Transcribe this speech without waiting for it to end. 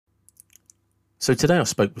So today I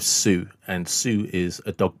spoke with Sue, and Sue is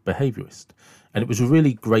a dog behaviourist. And it was a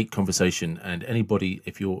really great conversation. And anybody,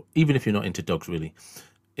 even if you're not into dogs really,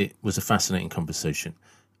 it was a fascinating conversation.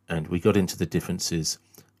 And we got into the differences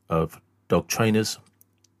of dog trainers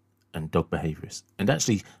and dog behaviourists, and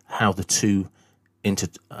actually how the two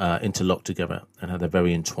interlock together and how they're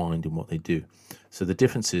very entwined in what they do. So the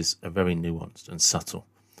differences are very nuanced and subtle,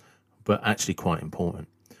 but actually quite important.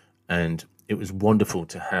 And it was wonderful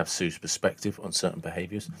to have Sue's perspective on certain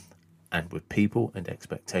behaviours and with people and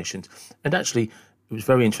expectations. And actually, it was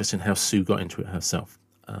very interesting how Sue got into it herself.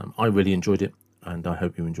 I really enjoyed it, and I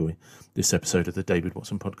hope you enjoy this episode of the David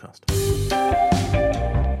Watson podcast.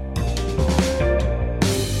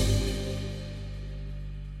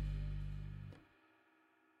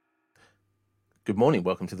 Good morning.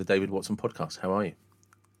 Welcome to the David Watson podcast. How are you?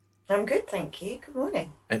 I'm good, thank you. Good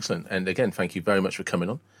morning. Excellent. And again, thank you very much for coming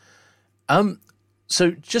on.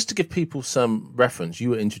 So just to give people some reference,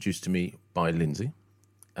 you were introduced to me by Lindsay.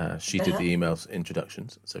 She did the emails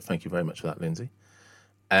introductions. So thank you very much for that, Lindsay.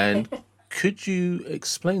 And could you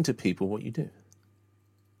explain to people what you do?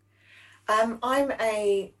 I'm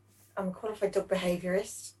a qualified dog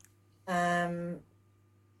behaviourist.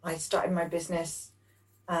 I started my business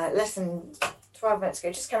less than 12 months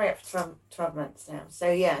ago, just coming up for 12 months now. So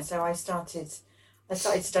I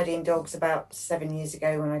started studying dogs about 7 years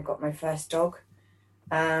ago when I got my first dog.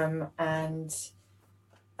 I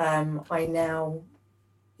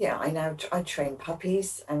train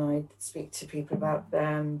puppies, and I speak to people about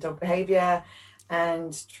dog behaviour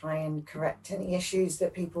and try and correct any issues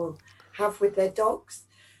that people have with their dogs.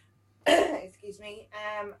 Excuse me.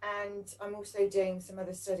 And I'm also doing some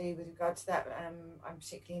other study with regard to that. I'm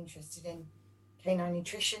particularly interested in canine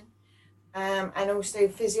nutrition and also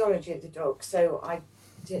physiology of the dog. So I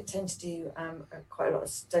tend to do quite a lot of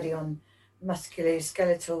study on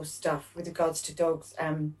musculoskeletal stuff with regards to dogs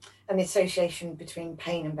and the association between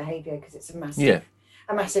pain and behaviour, because it's a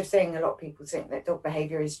massive thing. A lot of people think that dog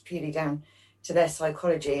behaviour is purely down to their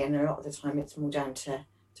psychology, and a lot of the time it's more down to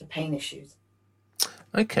pain issues.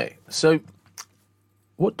 Okay, so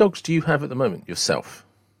what dogs do you have at the moment yourself?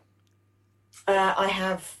 I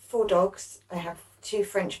have 4 dogs. I have 2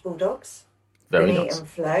 French bulldogs, Very Vinny nice. and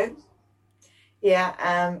Flo. Yeah,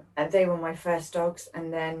 and they were my first dogs.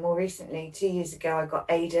 And then more recently, 2 years ago, I got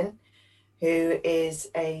Aiden, who is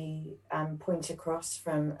a pointer cross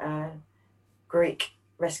from a Greek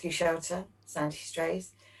rescue shelter, Sandy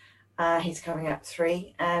Strays. He's coming up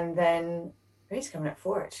 3, and then he's coming up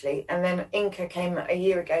 4 actually. And then Inca came a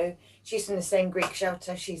year ago. She's from the same Greek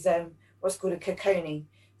shelter. She's what's called a Kokoni.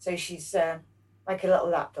 So she's like a little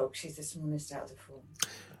lap dog. She's the smallest out of the 4.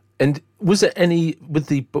 And was there any, with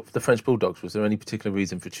the French Bulldogs, was there any particular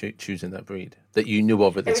reason for choosing that breed that you knew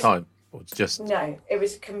of at the time? Or just... No, it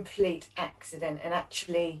was a complete accident. And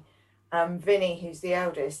actually, Vinny, who's the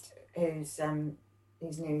eldest, he's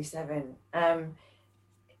nearly 7,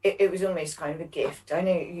 it was almost kind of a gift. I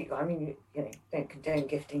know, you don't condone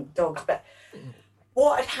gifting dogs, but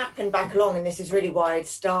what had happened back along, and this is really why I'd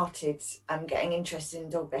started getting interested in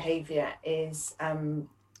dog behaviour, is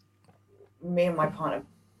me and my partner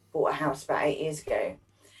bought a house about 8 years ago,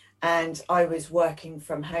 and I was working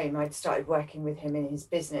from home. I'd started working with him in his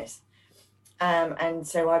business, and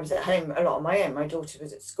so I was at home a lot on my own. My daughter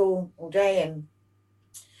was at school all day, and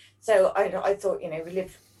so I thought, we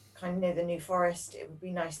live kind of near the New Forest. It would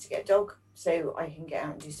be nice to get a dog so I can get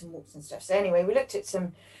out and do some walks and stuff. So anyway, we looked at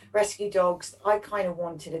some rescue dogs. I kind of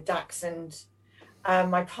wanted a Dachshund.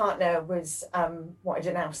 My partner wanted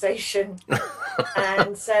an Alsatian,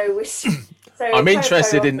 and so I'm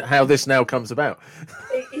interested in how this now comes about.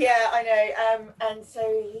 Yeah, I know. And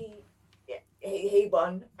so he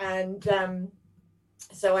won, and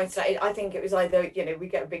so I started. I think it was either we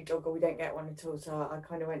get a big dog or we don't get one at all. So I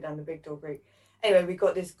kind of went down the big dog route. Anyway, we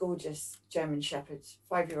got this gorgeous German Shepherd,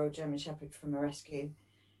 5-year-old German Shepherd from a rescue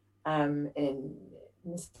in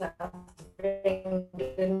the south of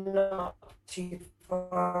England, not too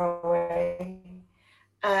far away.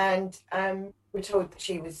 And we're told that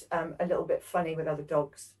she was a little bit funny with other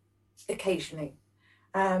dogs occasionally.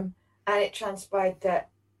 And it transpired that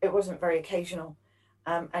it wasn't very occasional,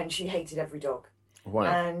 and she hated every dog. Wow.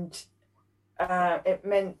 And it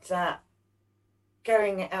meant that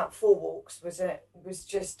going out for walks was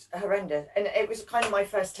just horrendous. And it was kind of my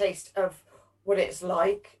first taste of what it's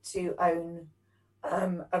like to own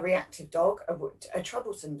a reactive dog, a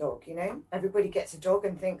troublesome dog. Everybody gets a dog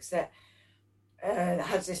and thinks that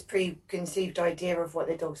has this preconceived idea of what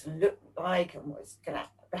their dog's going to look like and what it's going to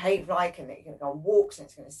behave like, and they're going to go on walks and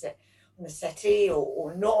it's going to sit the settee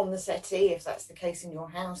or not on the settee, if that's the case in your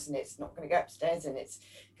house, and it's not going to go upstairs and it's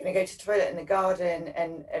going to go to the toilet in the garden,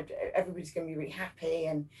 and everybody's going to be really happy,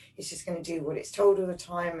 and it's just going to do what it's told all the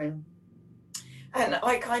time. And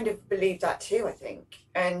I kind of believe that too, I think.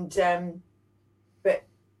 And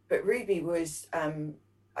but Ruby was an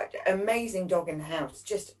amazing dog in the house,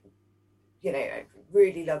 just, you know,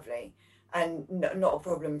 really lovely, and not a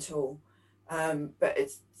problem at all. But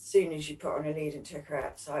as soon as you put on a lead and took her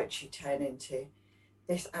outside, she turned into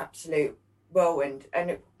this absolute whirlwind.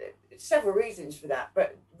 And several reasons for that,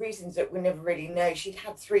 but reasons that we never really know. She'd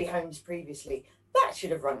had 3 homes previously. That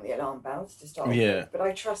should have rung the alarm bells to start with. But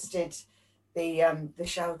I trusted the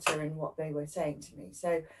shelter and what they were saying to me.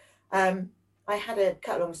 So I had a,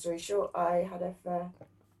 cut a long story short, I had her for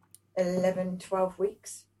 11, 12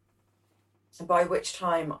 weeks. By which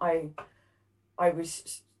time I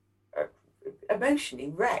was emotionally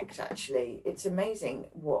wrecked. Actually, it's amazing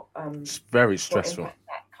what it's very stressful, what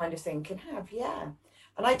that kind of thing can have.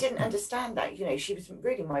 And I didn't understand that. You know, she was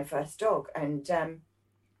really my first dog, and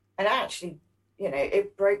actually, you know,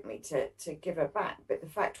 it broke me to give her back. But the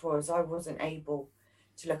fact was, I wasn't able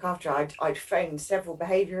to look after her. I'd phoned several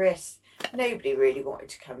behaviourists. Nobody really wanted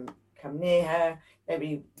to come near her.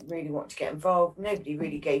 Nobody really wanted to get involved. Nobody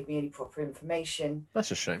really gave me any proper information.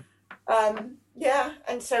 That's a shame.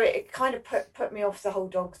 And so it kind of put me off the whole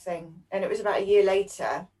dog thing. And it was about a year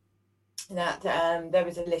later that there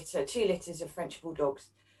was 2 litters of French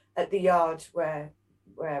bulldogs at the yard where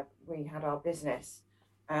we had our business.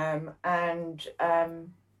 My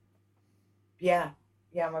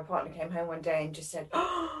partner came home one day and just said,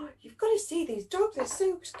 "Oh, you've got to see these dogs. They're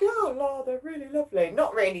so cool. Oh, they're really lovely."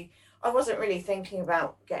 Not really. I wasn't really thinking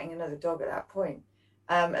about getting another dog at that point.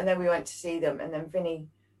 And then we went to see them, and then Vinny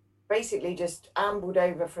basically just ambled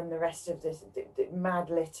over from the rest of the mad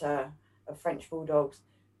litter of French bulldogs,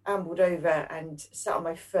 ambled over and sat on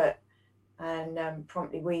my foot and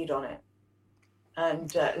promptly weed on it,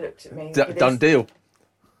 and looked at me. Done deal.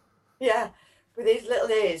 Yeah, with his little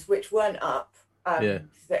ears, which weren't up.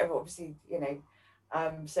 That are obviously, you know,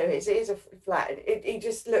 so his ears are flat. He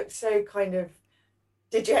just looked so kind of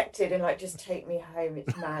dejected and like, "Just take me home.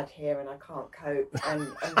 It's mad here and I can't cope."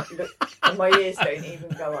 And look, and my ears don't even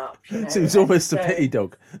go up. You know? So it was almost a pity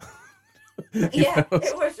dog. Yeah,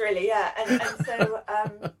 it was really, yeah. And so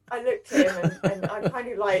I looked at him and I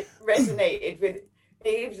kind of like resonated with.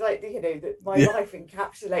 He was like, you know, my life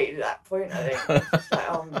encapsulated at that point. I think I was just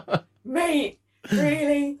like, mate,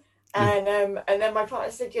 really. And then my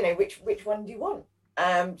partner said, "You know, which one do you want?"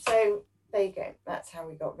 So there you go. That's how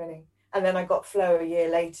we got Vinny. And then I got Flo a year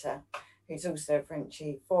later, who's also a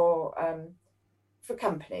Frenchie, for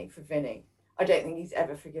company for Vinny. I don't think he's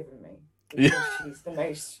ever forgiven me, because she's the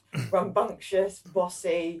most rambunctious,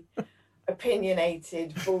 bossy,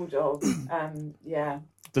 opinionated bulldog.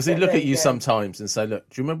 Does he look at you sometimes and say, "Look,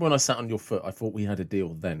 do you remember when I sat on your foot? I thought we had a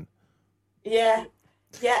deal then." Yeah.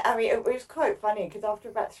 I mean, it was quite funny because after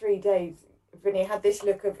about 3 days, Vinny had this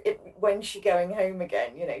look of, "When's she going home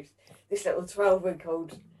again?" You know, this little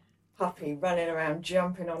 12-week-old puppy running around,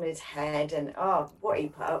 jumping on his head, and what he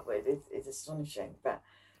put up with is astonishing. But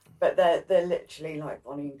they're literally like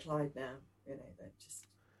Bonnie and Clyde now. You know, they're just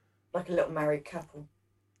like a little married couple.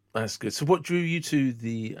 That's good. So, what drew you to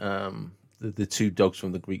the 2 dogs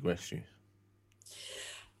from the Greek rescue?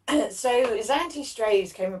 So Zante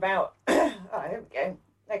Strays came about. Here we go.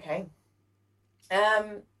 Okay.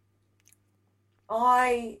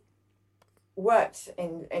 I worked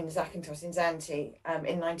in Zakynthos in Zante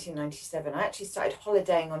in 1997. I actually started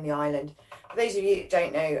holidaying on the island. For those of you who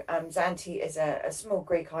don't know, Zante is a small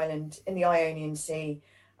Greek island in the Ionian Sea,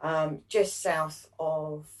 just south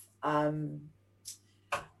of.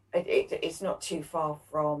 It's not too far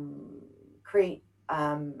from Crete,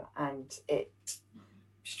 and it. I'm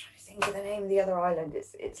just trying to think of the name of the other island.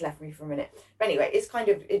 It's left me for a minute. But anyway, it's kind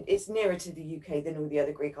of it's nearer to the UK than all the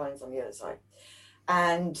other Greek islands on the other side.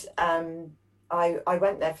 And I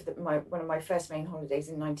went there for one of my first main holidays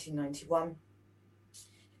in 1991.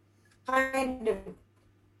 Kind of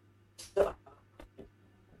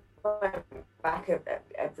went back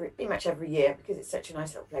pretty much every year because it's such a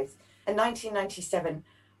nice little place. In 1997,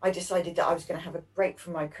 I decided that I was going to have a break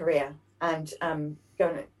from my career and go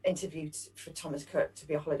and interview for Thomas Cook to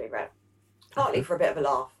be a holiday rep, partly for a bit of a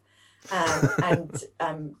laugh, and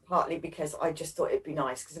partly because I just thought it'd be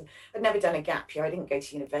nice because I'd never done a gap year. I didn't go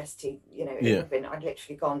to university. You know, I'd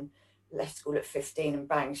literally left school at 15 and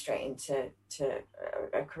bang straight into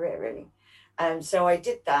a career really. So I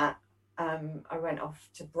did that. I went off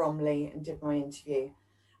to Bromley and did my interview,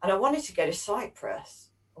 and I wanted to go to Cyprus.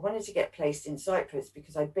 I wanted to get placed in Cyprus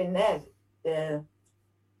because I'd been there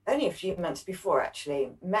only a few months before,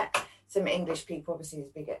 actually. Met some English people, obviously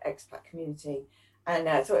there's a big expat community, and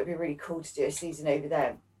I thought it'd be really cool to do a season over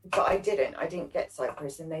there. But I didn't get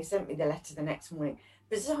Cyprus, and they sent me the letter the next morning.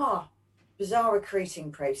 Bizarre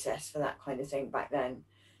recruiting process for that kind of thing back then.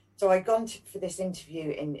 So I'd gone for this interview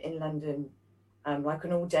in London, like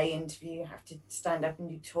an all-day interview. You have to stand up and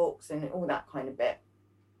do talks and all that kind of bit,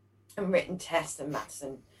 and written tests and maths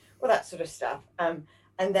and all that sort of stuff. And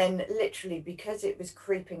then literally, because it was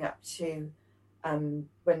creeping up to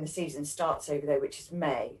when the season starts over there, which is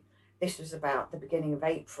May, this was about the beginning of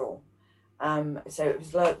April. So it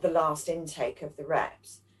was the last intake of the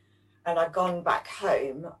reps. And I'd gone back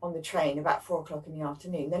home on the train about 4 o'clock in the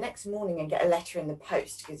afternoon. The next morning, I get a letter in the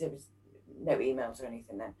post, because there was no emails or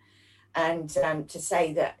anything then, and to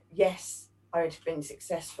say that yes, I had been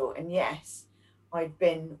successful, and yes, I'd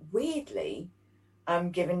been weirdly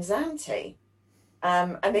given Zante.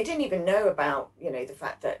 And they didn't even know about, the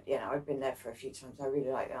fact that, I'd been there for a few times. I really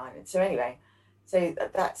like the island. So anyway, so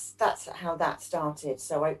that's how that started.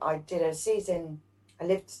 So I did a season. I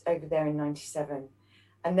lived over there in 97,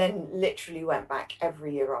 and then literally went back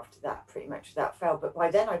every year after that, pretty much without fail. But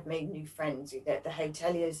by then I'd made new friends, the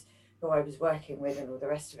hoteliers who I was working with and all the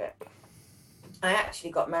rest of it. I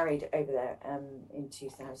actually got married over there in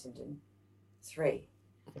 2003.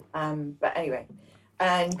 But anyway,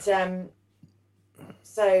 and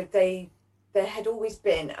so there had always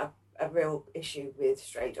been a real issue with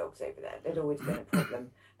stray dogs over there. There'd always been a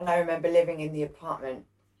problem. And I remember living in the apartment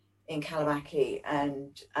in Kalamaki,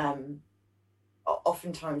 and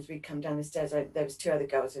oftentimes we'd come down the stairs. There was 2 other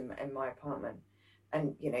girls in my apartment,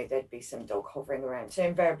 and there'd be some dog hovering around. So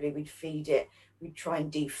invariably we'd feed it, we'd try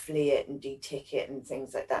and de-flea it and de-tick it and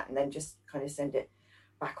things like that, and then just kind of send it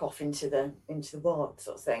back off into the wild,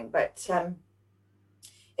 sort of thing. But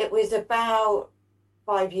it was about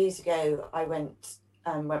 5 years ago. I went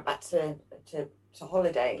back to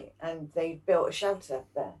holiday, and they built a shelter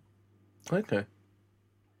there. Okay.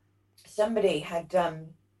 Somebody had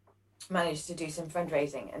managed to do some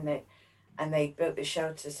fundraising, and they built the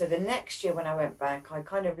shelter. So the next year when I went back, I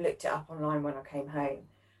kind of looked it up online when I came home,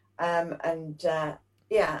 and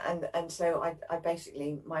so I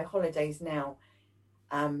basically, my holidays now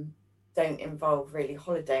don't involve really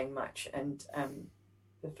holidaying much, and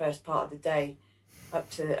the first part of the day up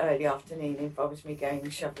to the early afternoon involves me going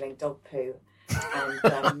shoveling dog poo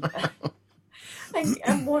and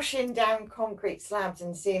and washing down concrete slabs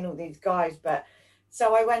and seeing all these guys. But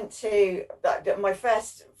so I went to my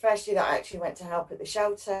first year that I actually went to help at the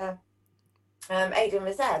shelter. Aidan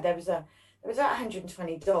was there. There was about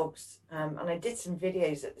 120 dogs, and I did some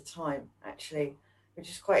videos at the time actually, which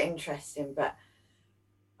is quite interesting. But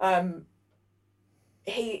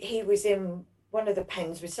he was in one of the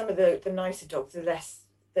pens with some of the nicer dogs, the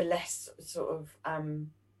less sort of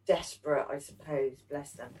desperate, I suppose,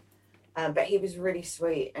 bless them. But he was really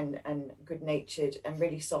sweet and good natured and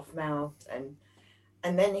really soft mouthed,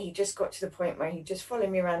 and then he just got to the point where he just followed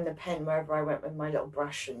me around the pen wherever I went with my little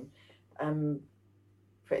brush, and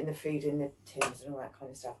putting the food in the tins and all that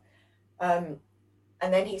kind of stuff. And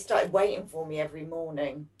then he started waiting for me every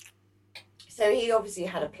morning. So he obviously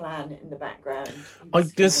had a plan in the background. I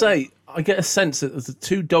was going to say, I get a sense that the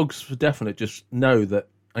 2 dogs for definite just know that,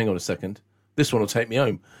 hang on a second, this one will take me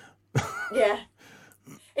home. Yeah.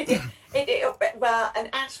 Well,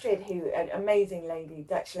 and Astrid, an amazing lady,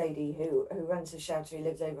 Dutch lady who runs the shelter, who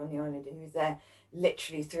lives over on the island, and who's there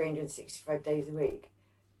literally 365 days a week.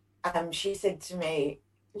 She said to me,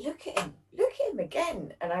 look at him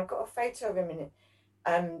again. And I've got a photo of him in it.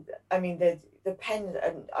 I mean, the pen,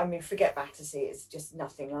 I mean, forget Battersea, it's just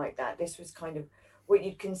nothing like that. This was kind of what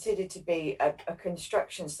you'd consider to be a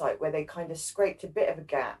construction site where they kind of scraped a bit of a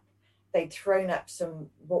gap. They'd thrown up some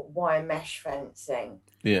wire mesh fencing.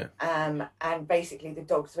 Yeah. And basically the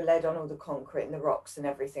dogs were led on all the concrete and the rocks and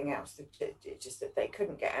everything else. It's just that they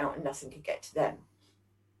couldn't get out and nothing could get to them.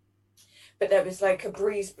 But there was like a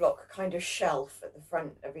breeze block kind of shelf at the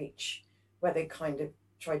front of each, where they kind of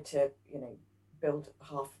tried to, build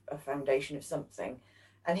half a foundation of something.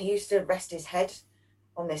 And he used to rest his head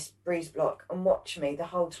on this breeze block and watch me the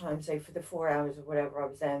whole time. So for the 4 hours or whatever I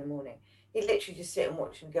was there in the morning, he'd literally just sit and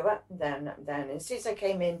watch me go up and down, up and down. And as soon as I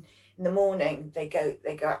came in the morning, they go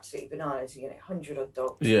absolutely bananas. 100 odd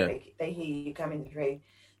dogs. Yeah. They hear you coming through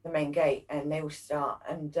the main gate, and they will start.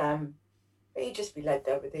 And but he'd just be led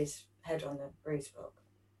there with his head on the breeze block,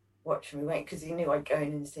 watching me wait, because he knew I'd go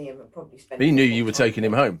in and see him and probably spend. He knew you were taking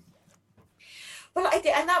him home. Well, I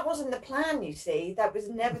did, and that wasn't the plan. You see, that was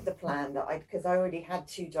never the plan. Because I already had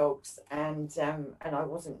 2 dogs, and I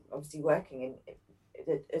wasn't obviously working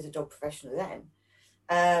as a dog professional then,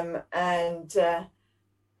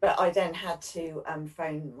 but I then had to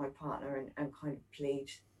phone my partner and kind of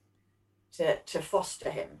plead to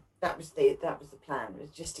foster him. That was the plan,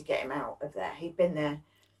 was just to get him out of there. He'd been there.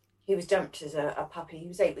 He was dumped as a puppy. He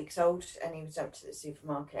was 8 weeks old, and he was dumped at the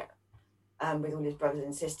supermarket with all his brothers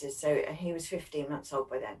and sisters. So he was 15 months old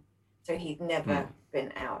by then. So he'd never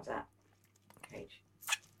been out of that cage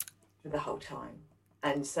for the whole time.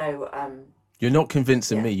 And so you're not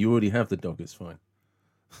convincing me. You already have the dog. It's fine.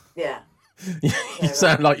 Yeah. You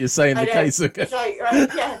sound like you're saying the case again. It's like, right,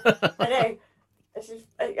 yeah, I know. It's just,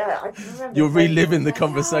 I can remember. You're reliving the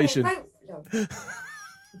conversation.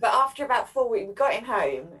 But after about 4 weeks, we got him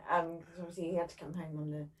home. Because obviously he had to come home on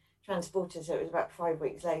the transporter, so it was about 5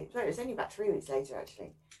 weeks later. So it was only about 3 weeks later,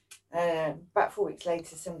 actually. About 4 weeks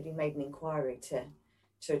later, somebody made an inquiry to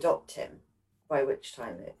adopt him. By which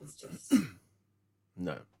time it was just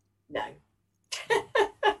no. No,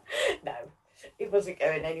 he wasn't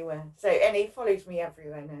going anywhere. So, and he follows me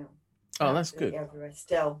everywhere now. Oh, that's good. Everywhere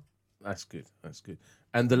still. That's good.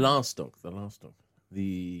 And the last dog,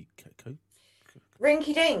 the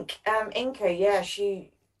Rinky Dink, Inca. Yeah, she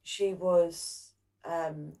was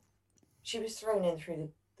thrown in through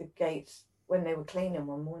the gates when they were cleaning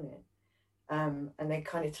one morning. And they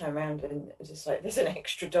kind of turned around and it was just like, there's an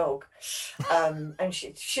extra dog. And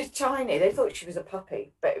she's tiny. They thought she was a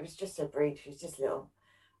puppy, but it was just her breed. She was just little.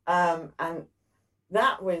 And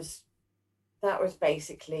that was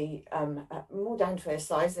basically more down to her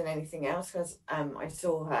size than anything else, because I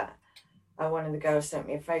saw her. One of the girls sent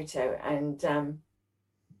me a photo, and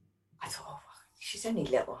I thought, oh, she's only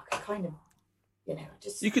little. I could kind of,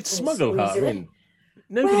 just... You could smuggle her in.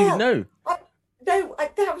 Nobody would know. No,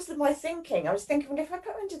 that was my thinking. I was thinking, well, if I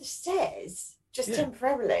put her under the stairs, just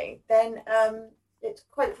temporarily, then it's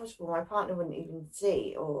quite possible my partner wouldn't even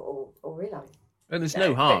see or realise. And there's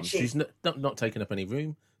no harm. She's not taking up any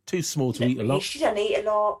room. Too small to eat a lot. She doesn't eat a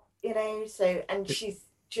lot, so, and she's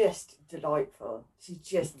just delightful. She's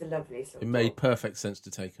just the loveliest. It made perfect sense to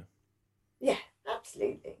take her. Yeah,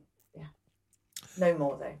 absolutely. Yeah. No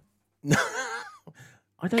more, though.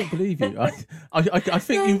 I don't believe you. I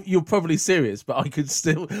think you're probably serious, but I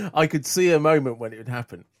could see a moment when it would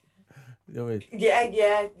happen. You know what I mean?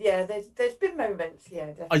 Yeah. There's been moments. Yeah,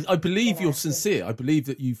 definitely. I believe you're sincere. I believe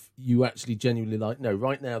that you actually genuinely no,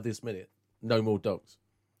 right now, this minute, no more dogs.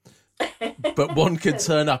 But one could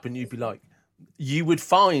turn up and you'd be like, you would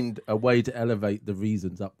find a way to elevate the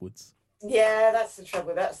reasons upwards. Yeah, that's the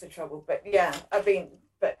trouble. But yeah,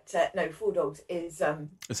 no, 4 dogs is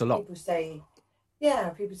it's a lot. People say,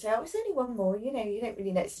 oh, it's only one more. You don't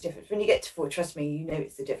really notice the difference. When you get to 4, trust me, you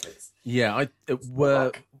notice the difference. Yeah,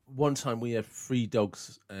 one time we had 3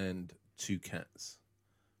 dogs and 2 cats,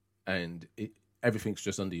 and everything's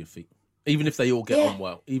just under your feet. Even if they all get on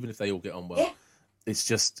well. Yeah.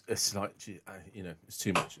 It's like, it's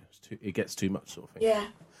too much. It gets too much, sort of thing. Yeah.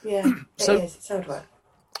 It is. It's hard work.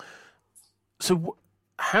 So,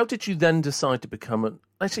 how did you then decide to become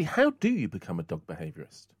how do you become a dog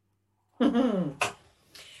behaviourist? Well,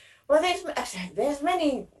 there's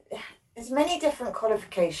many different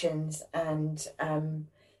qualifications, and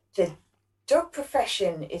the dog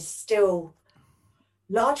profession is still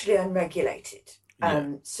largely unregulated.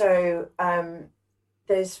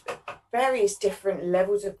 There's various different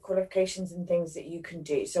levels of qualifications and things that you can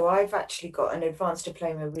do. So I've actually got an advanced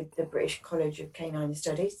diploma with the British College of Canine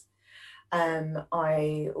Studies.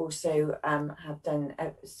 I also have done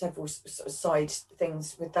several sort of side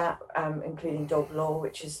things with that, including dog law,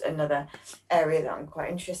 which is another area that I'm quite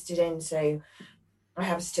interested in. So I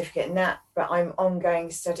have a certificate in that, but I'm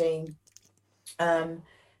ongoing studying.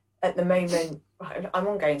 At the moment, I'm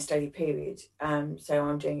ongoing study period. So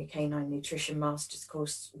I'm doing a canine nutrition master's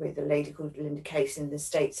course with a lady called Linda Case in the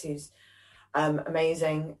States, who's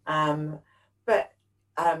amazing. But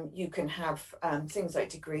you can have things like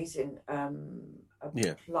degrees in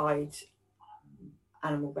applied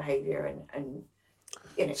animal behaviour and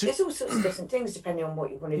there's all sorts of different things depending on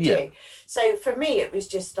what you want to do. So for me, it was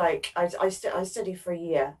just like I studied for a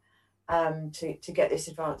year to get this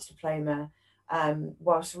advanced diploma,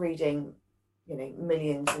 whilst reading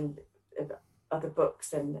millions of other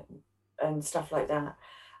books and stuff like that.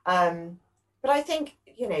 But I think,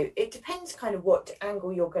 it depends kind of what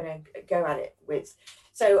angle you're going to go at it with.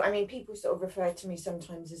 So, I mean, people sort of refer to me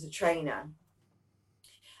sometimes as a trainer.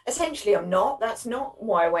 Essentially, I'm not. That's not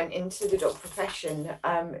why I went into the dog profession.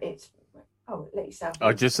 Let yourself.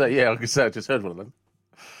 I just say, I just heard one of them.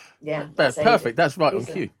 Yeah. That's perfect. That's right on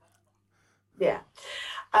cue. Yeah.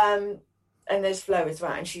 And there's Flo as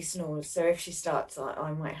well, and she snores. So if she starts,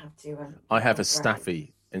 I might have to... I have a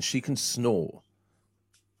Staffy, and she can snore.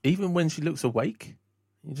 Even when she looks awake,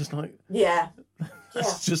 You're just like, Yeah, yeah,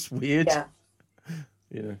 that's just weird. yeah.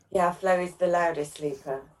 Yeah. Yeah, Flo is the loudest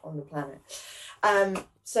sleeper on the planet.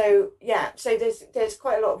 So yeah, so there's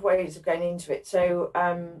quite a lot of ways of going into it. So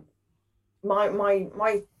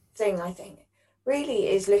my thing, I think, really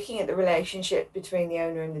is looking at the relationship between the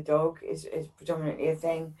owner and the dog is predominantly a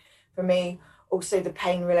thing for me. Also the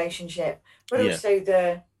pain relationship, but Yeah. also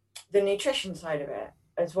the nutrition side of it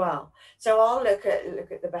as well. So I'll look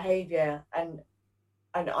at the behavior, and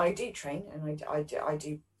I do train, and I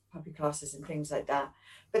do puppy classes and things like that.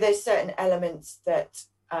 But there's certain elements that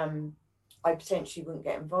I potentially wouldn't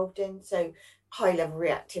get involved in. So high level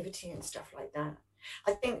reactivity and stuff like that.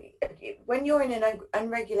 I think when you're in an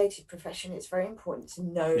unregulated profession, it's very important to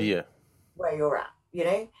know Yeah. where you're at,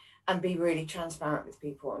 and be really transparent with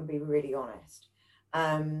people and be really honest.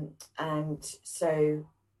 And so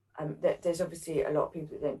there's obviously a lot of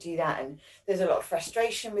people that don't do that, and there's a lot of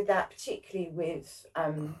frustration with that, particularly with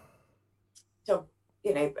dog,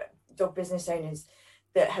 dog business owners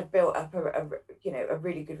that have built up a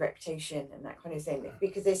really good reputation and that kind of thing,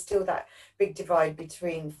 because there's still that big divide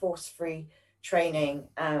between force-free training,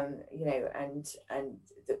 and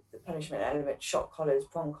the punishment element, shock collars,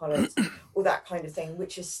 prong collars, all that kind of thing,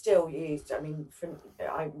 which is still used. I mean,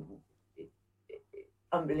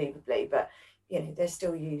 unbelievably, but they're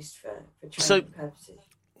still used for training purposes.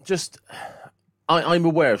 Just, I'm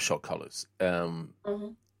aware of shock collars, Mm-hmm.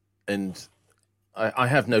 and I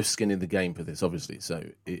have no skin in the game for this, obviously. So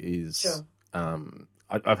it is. Sure.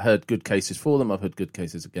 I've heard good cases for them. I've heard good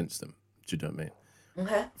cases against them. Do you know what I mean?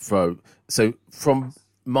 Okay. So from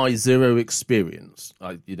my zero experience,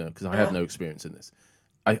 because I have no experience in this,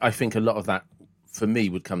 I think a lot of that for me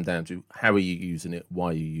would come down to how are you using it, why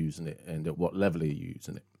are you using it, and at what level are you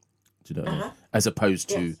using it. Do you know what I mean? As opposed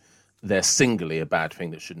to they're singly a bad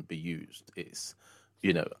thing that shouldn't be used. It's,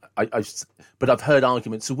 but I've heard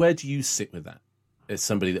arguments. So where do you sit with that? As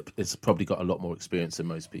somebody that has probably got a lot more experience than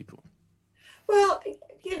most people. Well,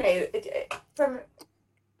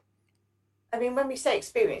 when we say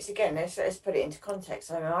experience, again, let's put it into context.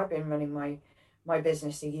 I mean, I've been running my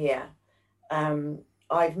business a year.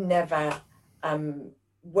 I've never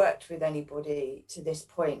worked with anybody to this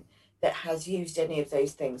point that has used any of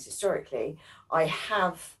those things historically. I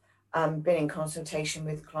have been in consultation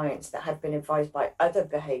with clients that have been advised by other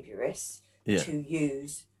behaviourists to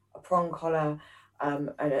use a prong collar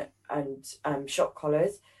and shock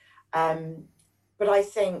collars. But I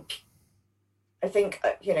think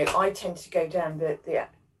I tend to go down the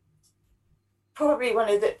probably one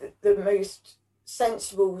of the most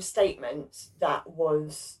sensible statements that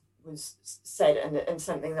was said, and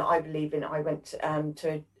something that I believe in. I went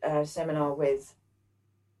to a seminar with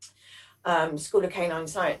School of Canine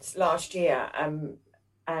Science last year,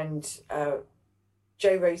 and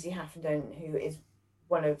Jo Rosie Haffenden, who is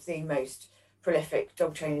one of the most prolific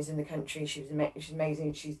dog trainers in the country. She's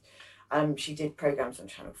amazing. She did programs on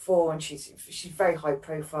Channel 4, and she's very high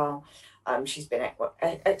profile. She's been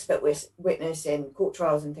expert witness in court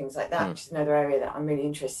trials and things like that, which is another area that I'm really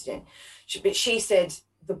interested in. But she said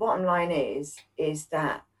the bottom line is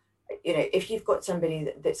that if you've got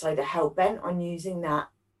somebody that's either hell bent on using that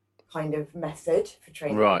kind of method for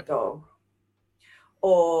training a dog,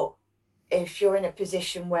 or if you're in a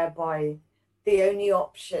position whereby the only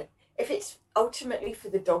option, if it's ultimately for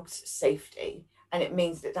the dog's safety, and it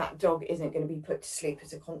means that dog isn't going to be put to sleep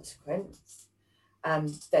as a consequence,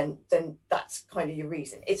 then that's kind of your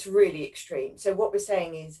reason. It's really extreme. So what we're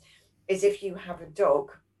saying is if you have a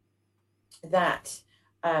dog that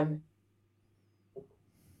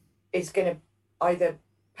is going to either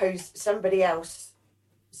pose somebody else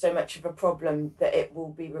so much of a problem that it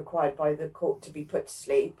will be required by the court to be put to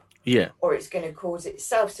sleep, or it's going to cause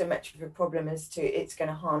itself so much of a problem as to it's going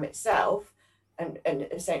to harm itself and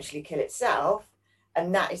essentially kill itself,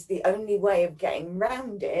 and that is the only way of getting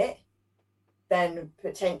around it, then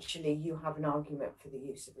potentially you have an argument for the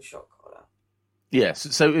use of a shock collar.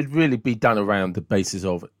 Yes, so it'd really be done around the basis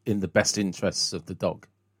of in the best interests of the dog,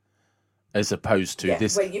 as opposed to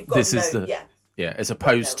this. Well, as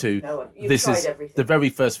opposed to this is everything. The very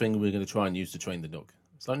first thing we're going to try and use to train the dog.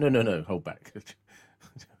 It's like no, hold back.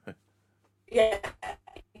 yeah,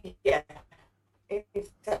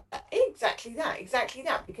 exactly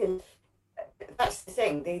that, because that's the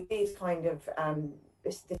thing. These kind of and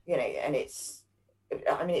it's.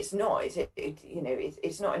 I mean, it's not.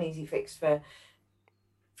 It's not an easy fix for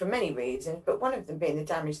many reasons, but one of them being the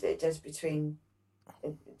damage that it does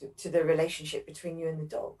to the relationship between you and the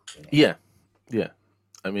dog. Yeah.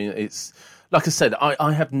 I mean, it's like I said.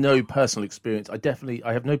 I have no personal experience. I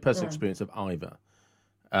have no personal experience of either.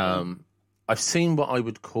 I've seen what I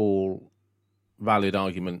would call valid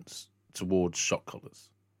arguments towards shock collars.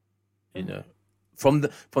 You know, from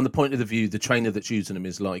the point of the view, the trainer that's using them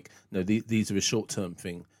is like, no, these are a short-term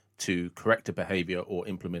thing to correct a behaviour or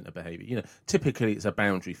implement a behaviour. You know, typically it's a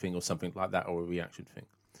boundary thing or something like that, or a reaction thing.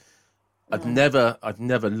 I've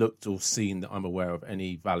never looked or seen that I'm aware of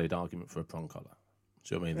any valid argument for a prong collar.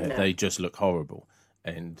 Do you know what I mean? They just look horrible,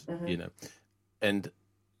 and you know, and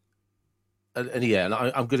yeah, and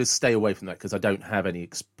I'm going to stay away from that because I don't have any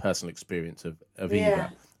personal experience of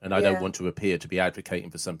either. And I don't want to appear to be advocating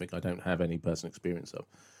for something I don't have any personal experience of.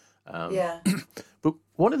 But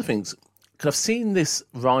one of the things, because I've seen this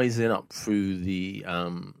rising up through the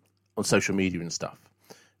on social media and stuff.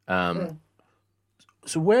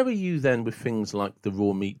 So where are you then with things like the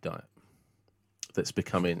raw meat diet that's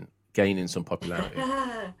gaining some popularity?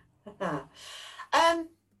 A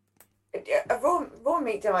raw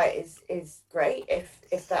meat diet is great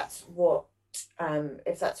if that's what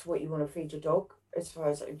you want to feed your dog. As far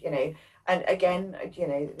as you know, and again, you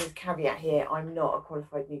know, there's a caveat here. I'm not a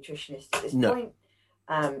qualified nutritionist at this point.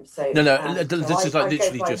 This is like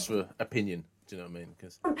literally just for opinion. Do you know what I mean?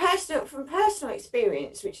 Because from personal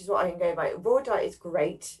experience, which is what I can go by, raw diet is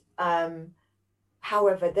great.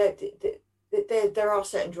 However, there are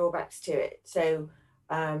certain drawbacks to it. So,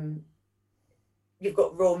 you've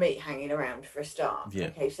got raw meat hanging around for a start. Yeah.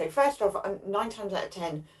 Okay, so first off, 9 times out of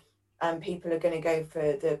 10, people are going to go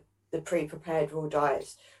for the pre-prepared raw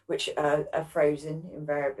diets, which are frozen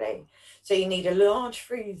invariably. So you need a large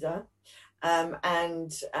freezer, and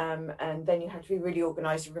then you have to be really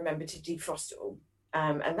organised and remember to defrost it all.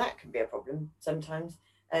 And that can be a problem sometimes,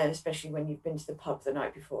 especially when you've been to the pub the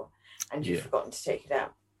night before and you've forgotten to take it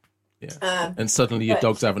out. Yeah. And suddenly your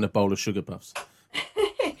dog's having a bowl of sugar puffs.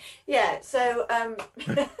 Yeah. So don't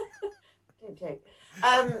joke.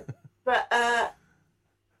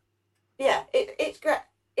 Yeah, it's great.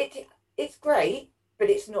 It's great, but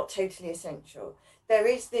it's not totally essential. There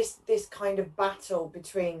is this kind of battle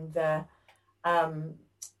between the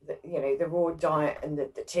raw diet and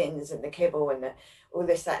the tins and the kibble and all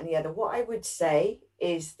this, that, and the other. What I would say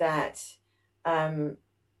is that I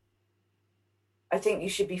think you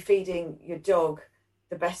should be feeding your dog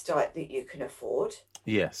the best diet that you can afford.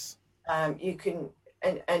 Yes. You can,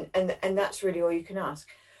 and that's really all you can ask.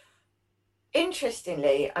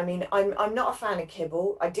 Interestingly, I mean, I'm not a fan of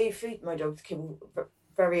kibble. I do feed my dogs kibble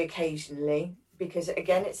very occasionally because,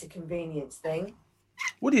 again, it's a convenience thing.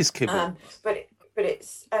 What is kibble? But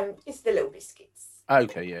it's the little biscuits.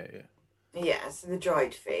 Okay, yeah. Yeah, so the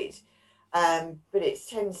dried feed. But it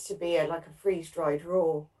tends to be like a freeze-dried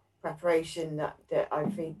raw preparation that I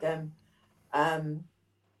feed them. And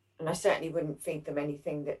I certainly wouldn't feed them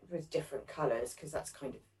anything that was different colours because that's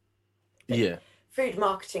kind of... Yeah. Food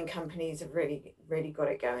marketing companies have really, really got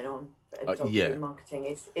it going on. Food marketing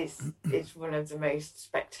is one of the most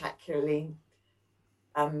spectacularly.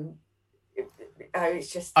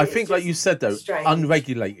 It's just. I think, like you said, though, strange.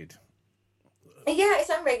 Unregulated. Yeah, it's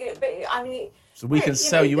unregulated, but I mean. So we can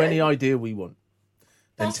sell you any idea we want.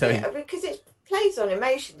 And tell you because it plays on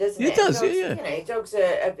emotion, doesn't it? It does, dogs, yeah. You know, dogs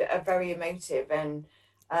are very emotive and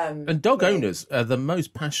dog owners are the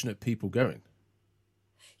most passionate people going.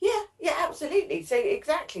 Yeah, absolutely. So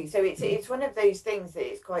exactly. So it's one of those things that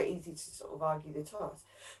it's quite easy to sort of argue the toss.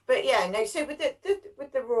 But yeah, no. So with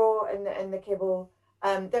the raw and the kibble,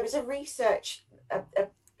 there was a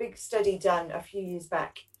big study done a few years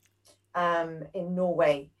back, in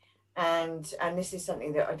Norway, and this is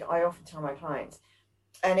something that I often tell my clients,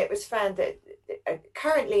 and it was found that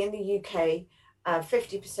currently in the UK,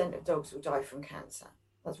 50% of dogs will die from cancer.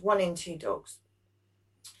 That's 1 in 2 dogs.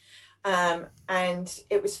 And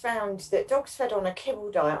it was found that dogs fed on a kibble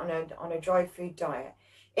diet, on a dry food diet,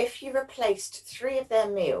 if you replaced 3 of their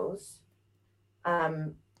meals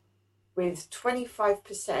with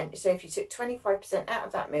 25%, so if you took 25% out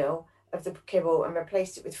of that meal of the kibble and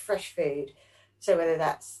replaced it with fresh food, so whether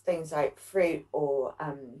that's things like fruit or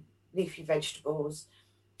leafy vegetables,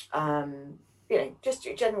 just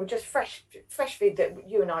general, just fresh food that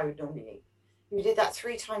you and I would normally eat. You did that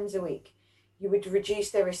 3 times a week. You would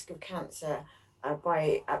reduce their risk of cancer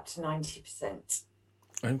by up to 90%.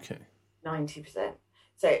 Okay. 90%.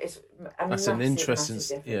 So it's that's an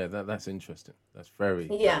interesting. Yeah, that's interesting. That's very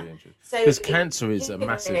very interesting. Because cancer is a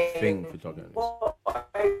massive thing for dog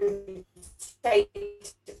owners.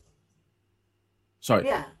 Sorry.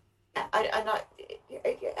 Yeah,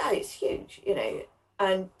 it's huge,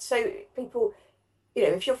 and so people,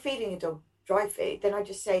 if you're feeding a dog dry feed, then I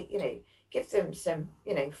just say, give them some,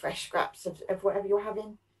 fresh scraps of whatever you're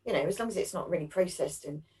having, as long as it's not really processed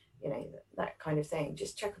and, that kind of thing.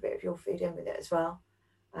 Just chuck a bit of your food in with it as well.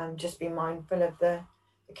 Just be mindful of the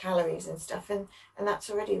the calories and stuff, and that's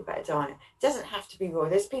already a better diet. It doesn't have to be raw.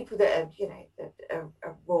 There's people that are, that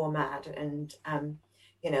are raw mad, and and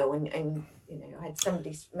I had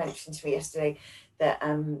somebody mention to me yesterday that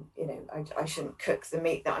I shouldn't cook the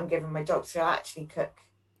meat that I'm giving my dogs. So I actually cook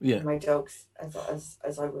Yeah. my dogs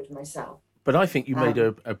as I would myself. But I think you made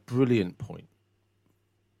a brilliant point.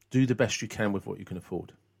 Do the best you can with what you can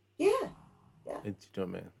afford. Yeah. Do you know what I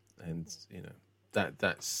mean? And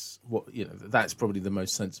that's what that's probably the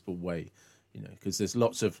most sensible way, because there's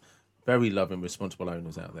lots of very loving, responsible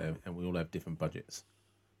owners out there, and we all have different budgets.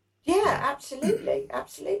 Yeah, absolutely,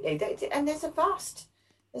 absolutely. And there's a vast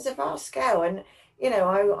scale, and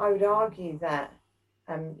I would argue that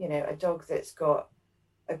a dog that's got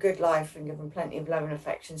a good life and given plenty of love and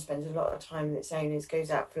affection, spends a lot of time with its owners, goes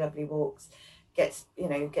out for lovely walks, gets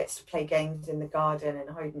to play games in the garden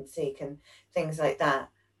and hide and seek and things like that,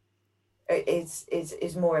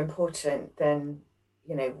 is more important than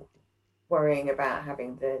worrying about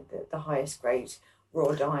having the highest grade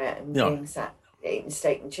raw diet and being sat eating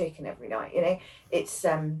steak and chicken every night. It's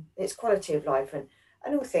quality of life and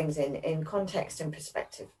all things in context and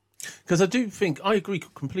perspective. Because I agree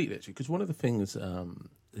completely, actually, because one of the things,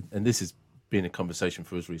 and this has been a conversation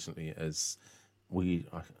for us recently, as we've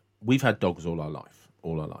had dogs all our life.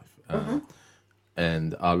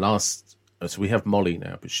 And our last, so we have Molly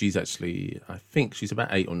now, but she's actually, I think she's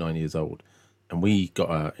about 8 or 9 years old, and we got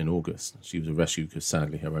her in August. She was a rescue because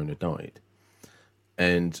sadly her owner died.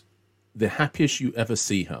 And the happiest you ever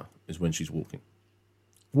see her is when she's walking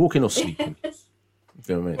or sleeping. You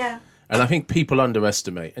feel what I mean? Yeah. And I think people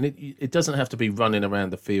underestimate, and it doesn't have to be running around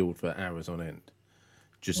the field for hours on end.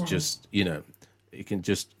 Just you can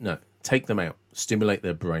just take them out, stimulate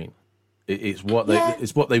their brain. It's what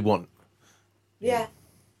they want. Yeah,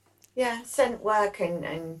 scent work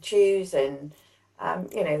and chews and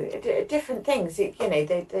different things. They're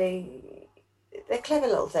clever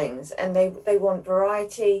little things, and they want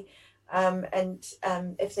variety. And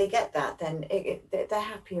if they get that, then they're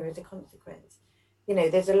happier as a consequence.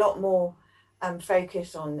 There's a lot more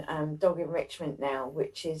focus on dog enrichment now,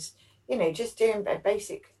 which is just doing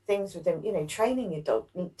basic things with them. Training your dog,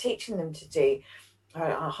 teaching them to do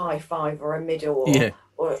a high five or a middle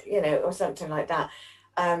or something like that.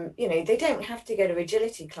 They don't have to go to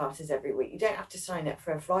agility classes every week. You don't have to sign up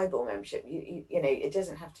for a flyball membership. It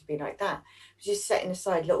doesn't have to be like that. Just setting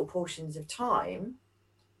aside little portions of time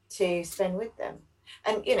to spend with them.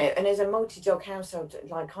 And and as a multi-dog household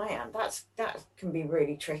like I am, that can be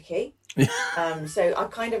really tricky. So I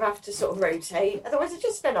kind of have to sort of rotate. Otherwise,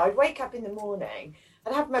 I'd wake up in the morning,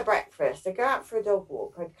 I'd have my breakfast, I'd go out for a dog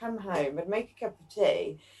walk, I'd come home, I'd make a cup of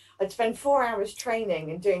tea, I'd spend 4 hours training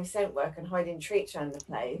and doing scent work and hiding treats around the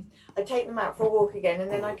place. I'd take them out for a walk again,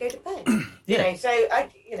 and then I'd go to bed.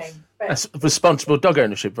 But that's responsible dog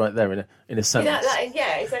ownership right there in a sense. And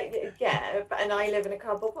I live in a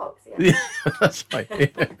cardboard box. Yeah, that's right.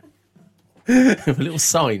 Yeah. With a little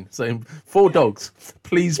sign saying 4 dogs,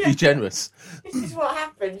 please be generous. This is what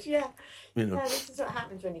happens. Yeah. This is what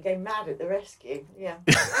happens when you go mad at the rescue. Yeah.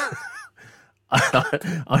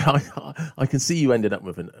 I can see you ended up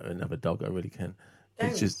with another dog. I really can.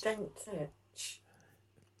 Don't say it.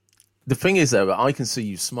 The thing is, though, I can see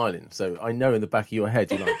you smiling, so I know in the back of your head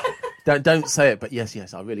you're like, don't say it, but yes,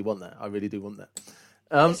 I really want that. I really do want that.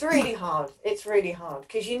 It's really hard. It's really hard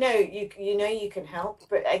because you can help,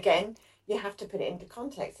 but again, you have to put it into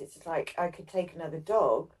context. It's like I could take another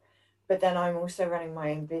dog, but then I'm also running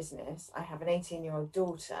my own business. I have an 18-year-old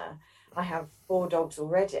daughter. I have 4 dogs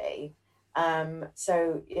already.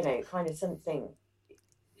 So kind of something.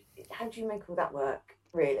 How do you make all that work?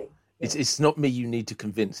 Really, it's not me. You need to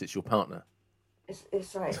convince. It's your partner.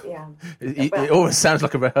 It's right. Yeah. It always sounds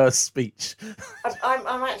like a rehearsed speech.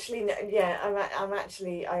 I'm actually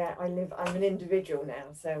I'm an individual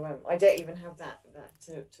now, so I don't even have that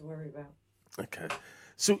to worry about. Okay.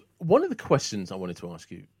 So one of the questions I wanted to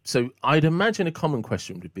ask you. So I'd imagine a common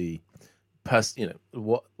question would be,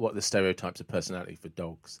 what are the stereotypes of personality for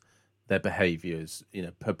dogs? Their behaviours,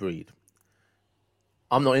 per breed.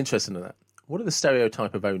 I'm not interested in that. What are the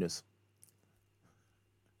stereotype of owners?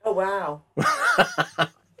 Oh, wow.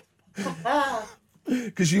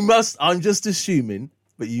 Because you must, I'm just assuming,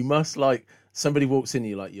 but you must somebody walks in,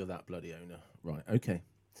 you're that bloody owner. Right, okay.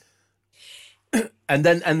 and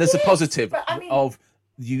there's a positive of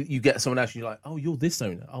you get someone else and you're like, oh, you're this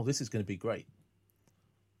owner. Oh, this is going to be great.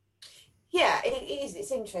 Yeah, it is.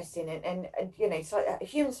 It's interesting, and human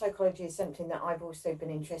psychology is something that I've also been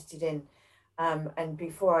interested in. And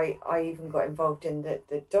before I even got involved in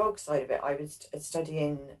the dog side of it, I was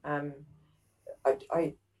studying. I'm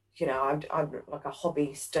like a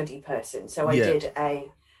hobby study person, so I did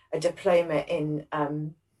a diploma in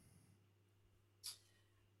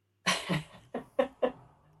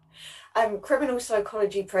criminal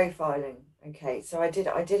psychology profiling. Okay, so I did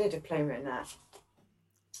a diploma in that.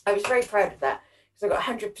 I was very proud of that because I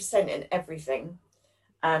got 100% in everything,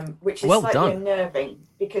 which is Well slightly done. unnerving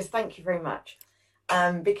because thank you very much.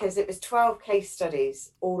 Because it was 12 case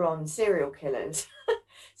studies all on serial killers.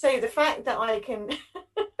 So the fact that I can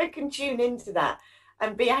I can tune into that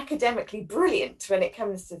and be academically brilliant when it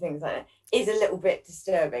comes to things like that is a little bit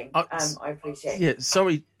disturbing. Uh, I appreciate. yeah,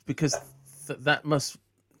 sorry, because that must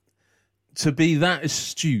to be that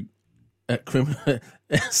astute at criminal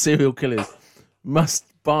serial killers must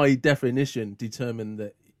by definition determine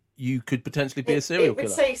that you could potentially be a serial It would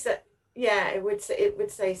killer. say so. Yeah, it would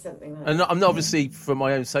say something like And that. I'm not obviously for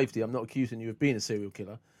my own safety. I'm not accusing you of being a serial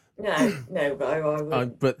killer. No, no, but I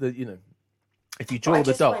wouldn't. But if you But I draw the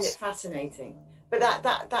just find it dots, fascinating. But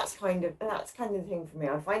that's kind of the thing for me.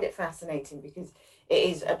 I find it fascinating because it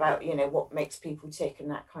is about what makes people tick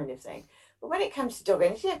and that kind of thing. But when it comes to dog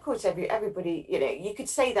owners, yeah, of course, everybody, you could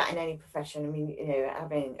say that in any profession. I mean,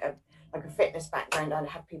 having like a fitness background, I'd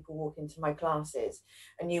have people walk into my classes,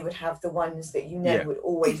 and you would have the ones that yeah, would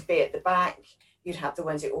always be at the back. You'd have the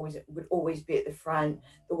ones that would always be at the front.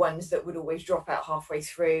 The ones that would always drop out halfway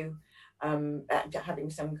through, having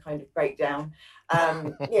some kind of breakdown,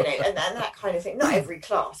 and that kind of thing. Not every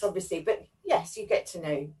class, obviously, but yes, you get to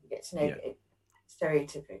know yeah.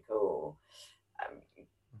 stereotypical, um,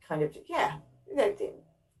 kind of, yeah.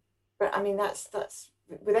 But I mean, that's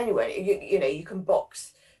with anyone. You can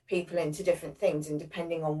box people into different things, and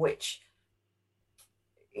depending on which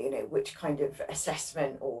kind of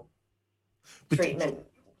assessment or But treatment,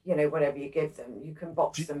 whatever you give them, you can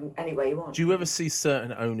box do, them any way you want. do you ever see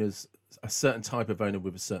certain owners, a certain type of owner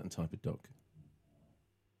with a certain type of dog?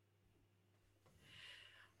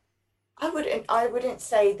 I wouldn't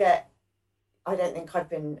say that. I don't think I've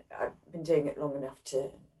been doing it long enough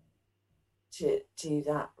to do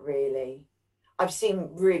that really. I've seen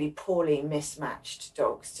really poorly mismatched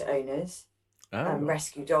dogs to owners, Oh, right.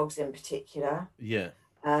 rescue dogs in particular. Yeah,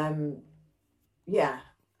 Um, yeah,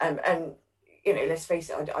 and let's face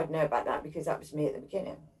it, I'd know about that because that was me at the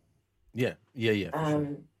beginning. yeah, for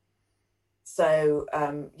sure.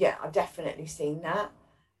 Yeah, I've definitely seen that.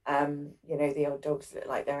 The old dogs that look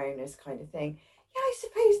like their owners kind of thing. Yeah, I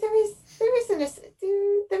suppose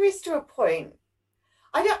there is to a point.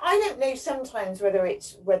 I don't know sometimes whether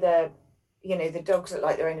the dogs look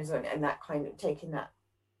like their owners and that kind of taking that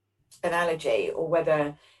analogy, or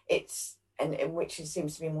whether it's and which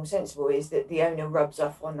seems to be more sensible is that the owner rubs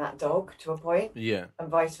off on that dog to a point, Yeah, and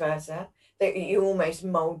vice versa. That you almost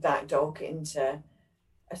mold that dog into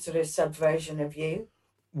a sort of subversion of you.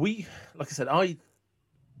 like I said, I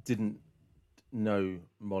didn't know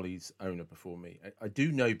Molly's owner before me. I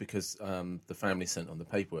do know because the family sent on the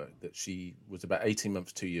paperwork that she was about 18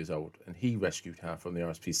 months, 2 years old, and he rescued her from the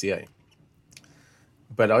RSPCA.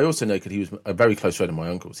 But I also know because he was a very close friend of my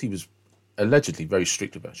uncle's. He was allegedly very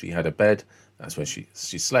strict about her. She had a bed. That's where she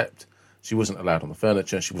slept. She wasn't allowed on the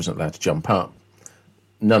furniture. She wasn't allowed to jump up.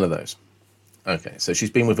 None of those. Okay, so she's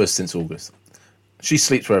been with us since August. She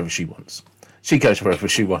sleeps wherever she wants. She goes wherever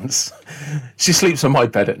she wants. She sleeps on my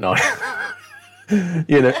bed at night.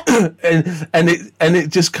 And it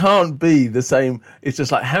just can't be the same. It's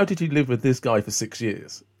just like, how did you live with this guy for 6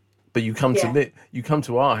 years? But Yeah, you come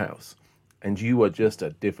to our house, and you are just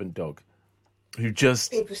a different dog who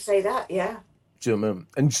just, people say that. Yeah, do you know,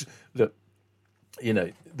 and look,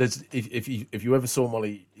 there's if you ever saw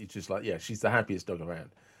Molly, it's just like, yeah, she's the happiest dog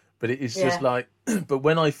around. But it is just yeah, like, but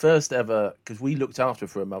when I first ever, because we looked after her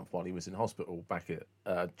for a month while he was in hospital back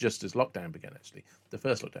at just as lockdown began, actually, the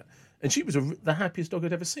first lockdown, and she was the happiest dog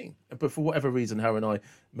I'd ever seen. But for whatever reason, her and I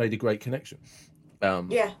made a great connection. Um,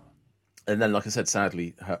 yeah, and then, like I said,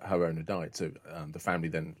 sadly, her owner died, so the family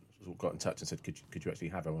then got in touch and said, could you actually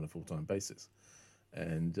have her on a full time basis?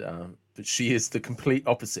 And but she is the complete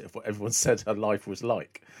opposite of what everyone said her life was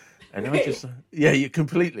like. And I just, really. yeah,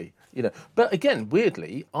 completely, But again,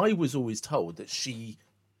 weirdly, I was always told that she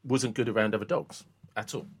wasn't good around other dogs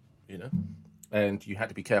at all, you know, and you had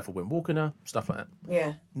to be careful when walking her, stuff like that.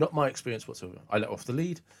 Yeah, Not my experience whatsoever. I let off the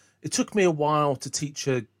lead. It took me a while to teach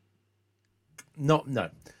her. No,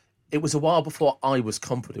 it was a while before I was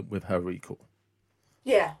confident with her recall,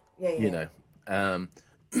 yeah, yeah, you yeah, know. Um,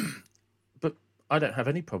 but I don't have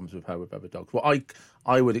any problems with her with other dogs. Well,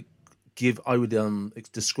 I would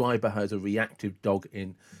describe her as a reactive dog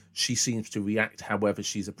in she seems to react however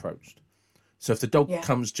she's approached. So if the dog yeah,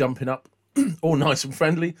 comes jumping up, all nice and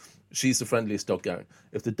friendly, she's the friendliest dog going.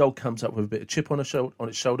 If the dog comes up with a bit of chip on its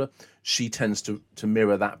shoulder, she tends to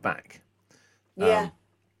mirror that back. yeah.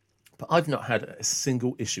 But I've not had a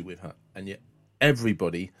single issue with her, and yet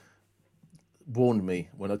everybody warned me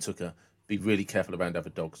when I took her, be really careful around other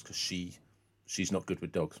dogs because she's not good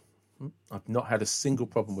with dogs. I've not had a single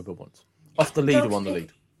problem with her once. Off the lead Dogs or on the pick-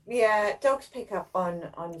 lead. Yeah, dogs pick up on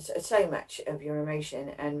so much of your emotion,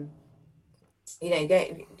 and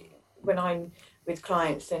when I'm with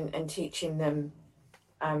clients and teaching them,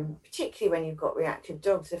 particularly when you've got reactive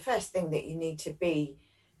dogs, the first thing that you need to be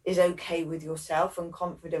is okay with yourself and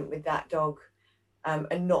confident with that dog,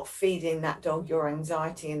 and not feeding that dog your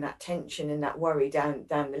anxiety and that tension and that worry down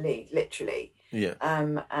the lead, literally. Yeah.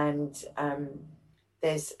 And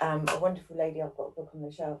there's a wonderful lady, I've got a book on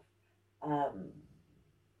the shelf,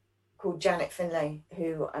 called Janet Finlay,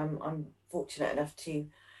 who I'm fortunate enough to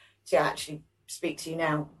actually speak to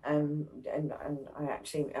now, and I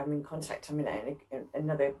actually am in contact. I'm in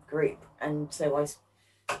another group, and so I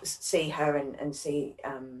see her and see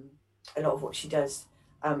a lot of what she does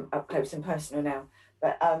up close and personal now.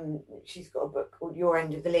 But she's got a book called Your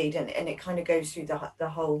End of the Lead, and it kind of goes through the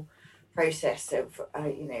whole process of how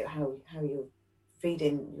you're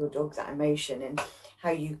feeding your dog that emotion, and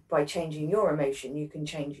how you, by changing your emotion, you can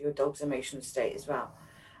change your dog's emotional state as well.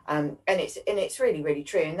 And it's really, really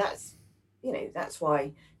true, and that's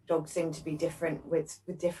why dogs seem to be different with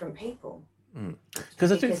different people, because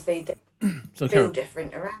they feel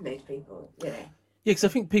different around those people. Yeah, because I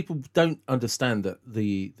think people don't understand that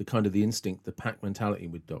the kind of the instinct, the pack mentality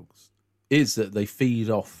with dogs is that they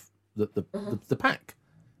feed off the pack.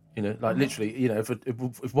 Literally,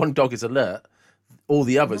 if one dog is alert, all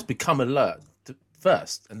the others become alert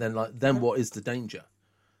first, and then what is the danger?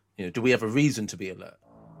 Do we have a reason to be alert?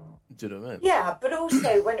 Do you know what I mean? Yeah, but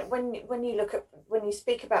also when you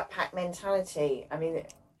speak about pack mentality, I mean,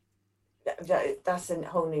 that's a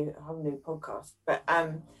whole new podcast. But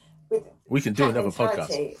we can do another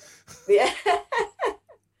podcast. Yeah,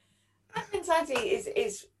 pack mentality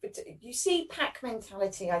is you see pack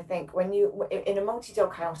mentality. I think when you in a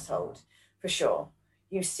multi-dog household, for sure,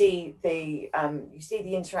 you see the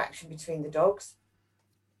interaction between the dogs.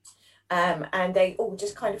 And they all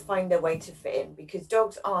just kind of find their way to fit in, because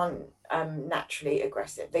dogs aren't naturally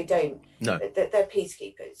aggressive. They don't. No. They're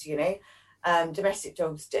peacekeepers, Domestic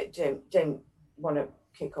dogs don't want to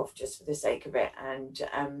kick off just for the sake of it, and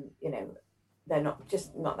they're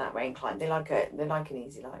not that way inclined. They like an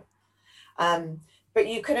easy life. But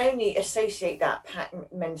you can only associate that pack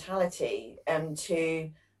mentality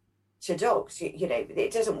to dogs.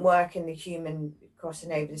 It doesn't work in the human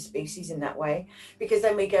crossing over the species in that way, because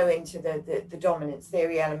then we go into the dominance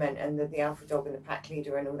theory element and the alpha dog and the pack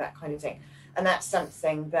leader and all that kind of thing, and that's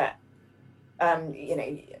something that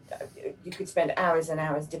you could spend hours and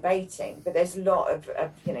hours debating. But there's a lot of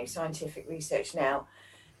scientific research now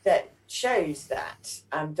that shows that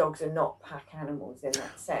dogs are not pack animals in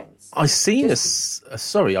that sense. I seen a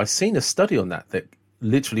study on that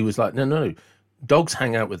literally was like, no, dogs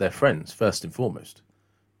hang out with their friends first and foremost.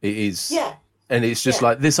 It is, yeah. And it's just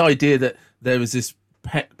like this idea that there is this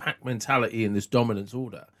pack mentality and this dominance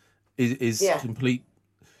order is complete.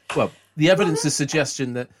 Well, the evidence is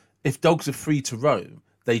suggestion that if dogs are free to roam,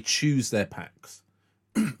 they choose their packs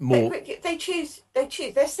more. They choose.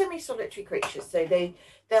 They're semi-solitary creatures, so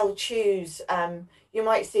they'll choose. You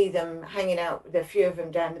might see them hanging out with a few of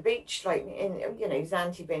them down the beach, like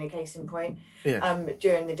Zanti being a case in point. Yeah.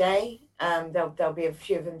 During the day, there'll be a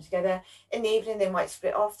few of them together. In the evening, they might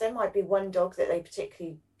split off. There might be one dog that they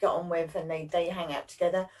particularly get on with, and they hang out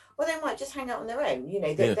together, or they might just hang out on their own.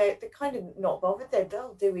 They're kind of not bothered.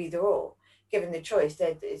 They'll do either or, given the choice.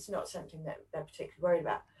 It's not something that they're particularly worried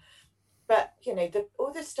about. But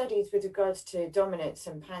all the studies with regards to dominance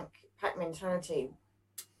and pack mentality,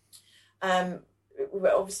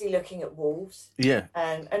 we're obviously looking at wolves. Yeah.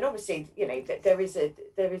 And obviously, there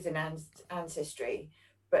is an ancestry,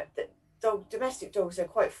 but domestic dogs are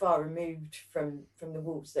quite far removed from the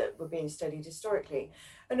wolves that were being studied historically.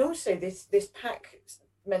 And also this pack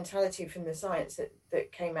mentality from the science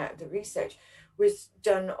that came out of the research was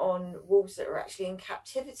done on wolves that were actually in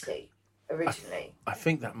captivity originally. I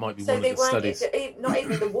think that might be one of the studies. Not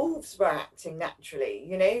even the wolves were acting naturally,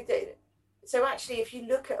 So actually, if you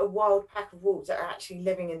look at a wild pack of wolves that are actually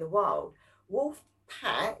living in the wild, wolf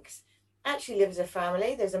packs actually live as a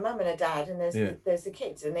family. There's a mum and a dad, and there's the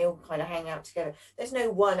kids, and they all kind of hang out together. There's no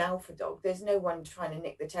one alpha dog. There's no one trying to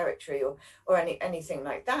nick the territory or anything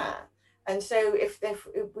like that. And so if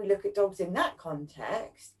we look at dogs in that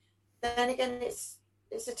context, then again it's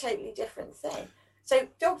a totally different thing. So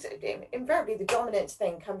dogs, invariably the dominance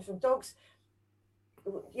thing comes from dogs.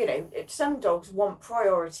 Some dogs want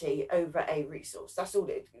priority over a resource. That's all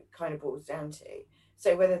it kind of boils down to.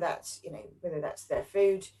 So whether that's their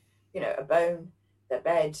food, a bone, their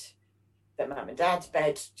bed, their mum and dad's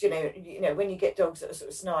bed. When you get dogs that are sort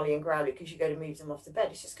of snarly and growly because you go to move them off the bed,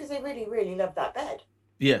 it's just because they really, really love that bed.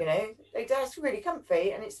 Yeah. It's really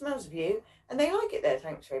comfy and it smells of you and they like it there,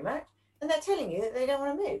 thanks very much. And they're telling you that they don't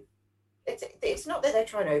want to move. It's not that they're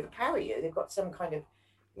trying to overpower you. They've got some kind of,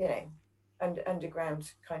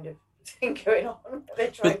 underground kind of thing going on.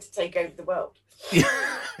 They're trying to take over the world. Yeah.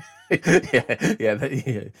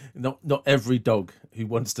 yeah. Not every dog who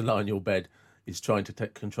wants to lie on your bed is trying to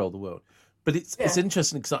control the world. But it's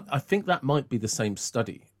interesting because I think that might be the same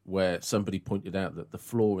study where somebody pointed out that the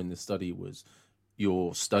flaw in the study was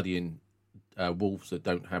you're studying wolves that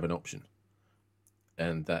don't have an option.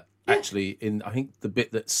 And that actually, I think the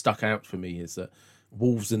bit that stuck out for me is that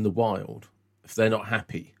wolves in the wild, if they're not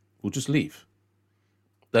happy, will just leave.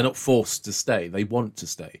 They're not forced to stay. They want to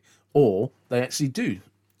stay. Or they actually do.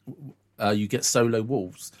 You get solo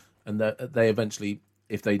wolves, and they eventually,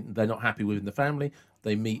 if they're not happy within the family,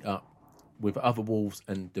 they meet up with other wolves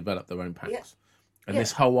and develop their own packs. Yeah. And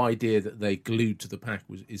this whole idea that they glued to the pack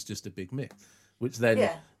is just a big myth, which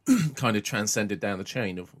then kind of transcended down the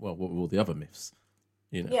chain of, well, what were all the other myths?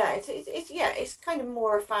 Yeah, it's kind of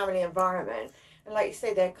more a family environment. And like you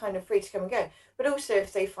say, they're kind of free to come and go. But also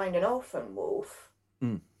if they find an orphan wolf,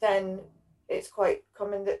 then it's quite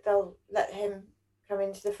common that they'll let him come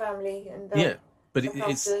into the family. And but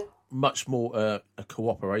it's much more a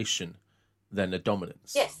cooperation than a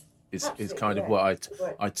dominance. Yes, is kind of what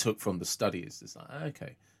I took from the study. It's like,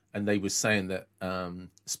 okay. And they were saying that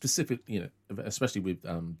specific, especially with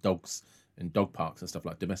dogs and dog parks and stuff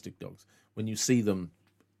like domestic dogs, when you see them,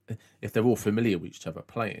 if they're all familiar with each other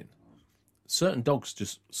playing, certain dogs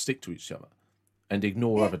just stick to each other and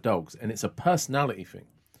ignore other dogs, and it's a personality thing.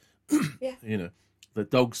 The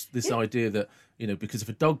dogs, this idea that because if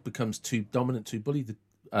a dog becomes too dominant, too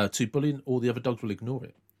bullying, all the other dogs will ignore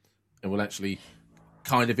it and will actually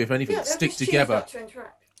kind of, if anything, stick together.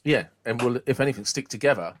 Yeah, and will, if anything, stick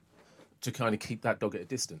together to kind of keep that dog at a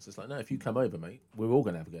distance. It's like, no, if you come over, mate, we're all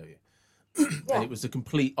going to have a go at you. And it was the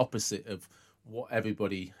complete opposite of what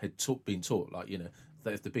everybody had been taught. Like,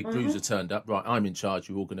 that if the big bruiser turned up, right, I'm in charge,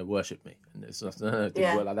 you're all going to worship me. And it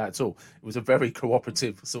didn't work like that at all. It was a very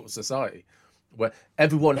cooperative sort of society where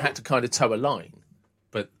everyone had to kind of toe a line,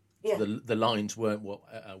 but the lines weren't what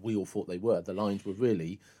we all thought they were. The lines were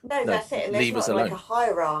really that's it. And leave there's us not alone. Like a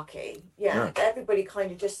hierarchy. No. Everybody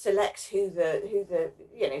kind of just selects who the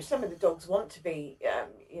some of the dogs want to be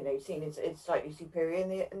seen as slightly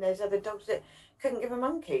superior, and there's other dogs that couldn't give a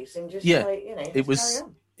monkeys and just it was carry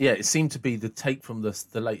on. It seemed to be the take from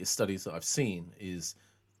the latest studies that I've seen is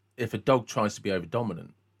if a dog tries to be over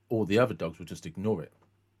dominant, all the other dogs will just ignore it.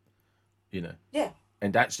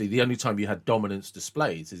 And actually, the only time you had dominance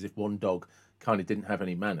displays is if one dog kind of didn't have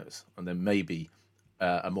any manners, and then maybe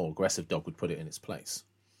a more aggressive dog would put it in its place.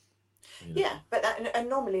 Yeah, but and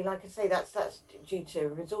normally, like I say, that's due to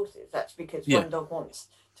resources. That's because one dog wants,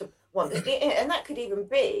 and that could even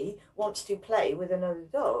be wants to play with another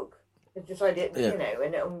dog. They've decided,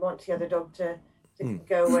 and wants the other dog to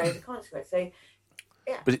go away as a consequence. So,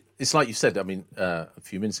 But it's like you said. I mean, a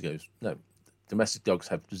few minutes ago. No, domestic dogs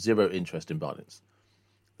have zero interest in violence.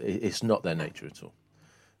 It's not their nature at all.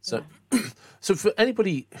 So, so for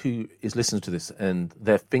anybody who is listening to this and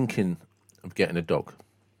they're thinking of getting a dog,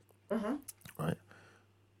 right?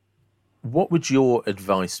 What would your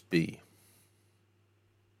advice be?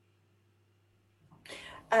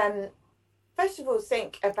 First of all,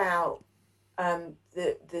 think about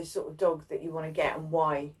the sort of dog that you want to get and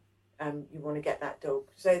why you want to get that dog.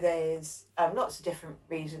 So there's lots of different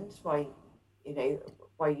reasons why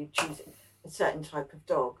you choose a certain type of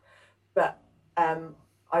dog, but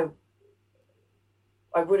I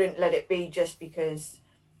wouldn't let it be just because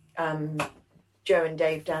Joe and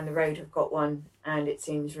Dave down the road have got one and it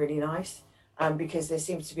seems really nice, because there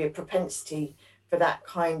seems to be a propensity for that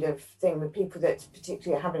kind of thing with people that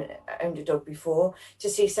particularly haven't owned a dog before to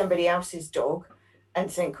see somebody else's dog and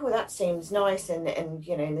think, oh, that seems nice, and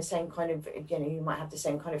in the same kind of, you might have the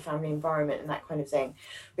same kind of family environment and that kind of thing.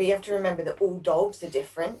 But you have to remember that all dogs are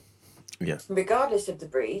different, regardless of the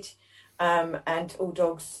breed, and all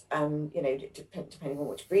dogs, depending on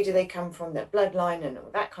which breeder they come from, their bloodline and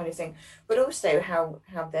all that kind of thing, but also how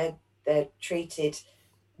they're treated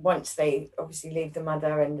once they obviously leave the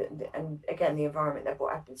mother, and again the environment they're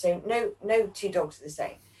brought up in. So no two dogs are the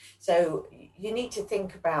same. So you need to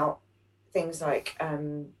think about things like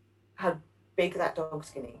how big that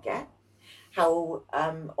dog's going to get, how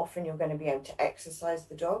often you're going to be able to exercise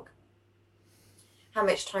the dog, how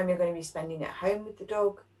much time you're going to be spending at home with the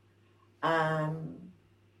dog,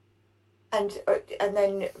 and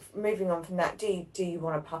then moving on from that, do you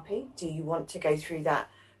want a puppy? Do you want to go through that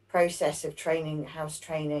process of training, house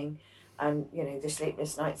training, the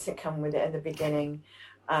sleepless nights that come with it at the beginning,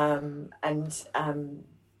 and the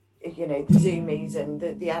zoomies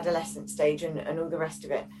and the adolescent stage and all the rest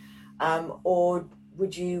of it, or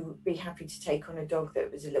would you be happy to take on a dog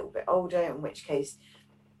that was a little bit older? In which case,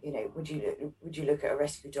 would you look at a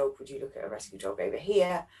rescue dog? Would you look at a rescue dog over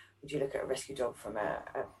here? Would you look at a rescue dog from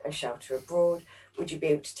a shelter abroad? Would you be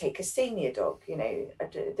able to take a senior dog?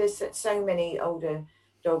 There's so many older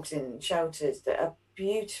dogs in shelters that are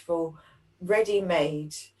beautiful,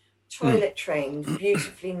 ready-made, toilet trained,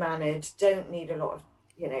 beautifully mannered, don't need a lot of,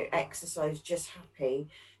 exercise, just happy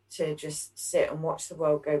to just sit and watch the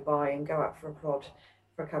world go by and go out for a plod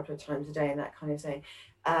for a couple of times a day and that kind of thing.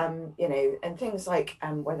 And things like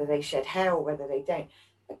whether they shed hair or whether they don't,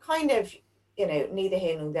 are kind of, neither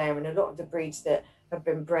here nor there. And a lot of the breeds that have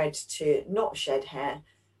been bred to not shed hair,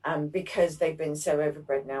 because they've been so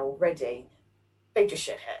overbred now already, they just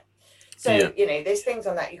shed hair. So, there's things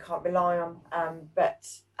on that you can't rely on. But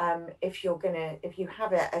if you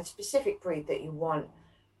have a specific breed that you want,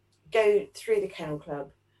 go through the Kennel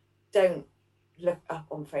Club. Don't look up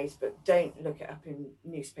on Facebook. Don't look it up in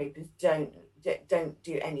newspapers. Don't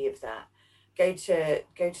do any of that. Go to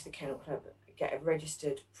the Kennel Club. Get a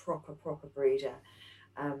registered proper breeder,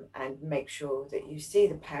 and make sure that you see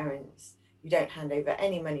the parents. You don't hand over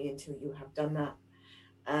any money until you have done that.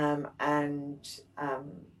 And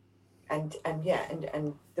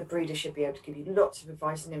the breeder should be able to give you lots of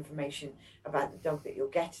advice and information about the dog that you're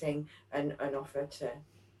getting, and offer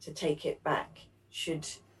to take it back should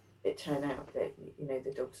it turn out that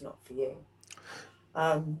the dog's not for you.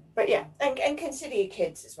 But yeah, and consider your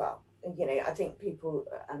kids as well. I think people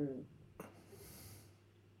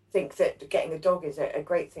think that getting a dog is a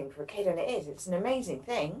great thing for a kid, and it is. It's an amazing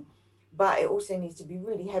thing, but it also needs to be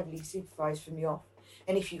really heavily supervised from the off.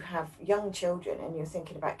 And if you have young children and you're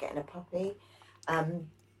thinking about getting a puppy,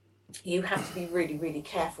 you have to be really, really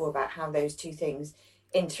careful about how those two things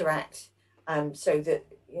interact, so that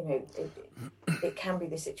it can be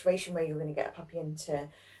the situation where you're going to get a puppy into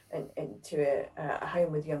a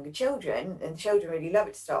home with younger children, and children really love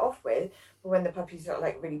it to start off with, but when the puppy's not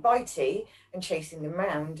like really bitey and chasing them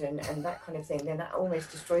around and that kind of thing, then that almost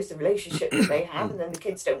destroys the relationship that they have, and then the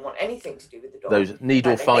kids don't want anything to do with the dog. Those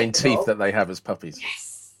needle-fine teeth that they have as puppies.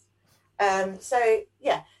 Yes.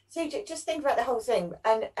 So just think about the whole thing,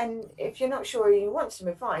 and if you're not sure you want some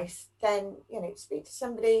advice, then speak to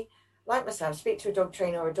somebody like myself, speak to a dog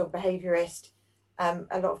trainer or a dog behaviourist.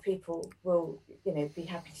 A lot of people will be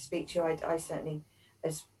happy to speak to you. I certainly,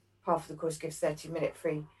 as part of the course, give 30-minute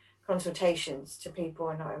free consultations to people,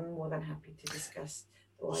 and I'm more than happy to discuss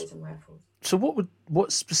the whys and wherefores. So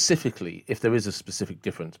what specifically, if there is a specific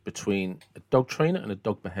difference between a dog trainer and a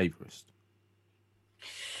dog behaviourist?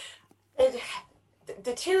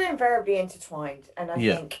 The two are invariably intertwined, and I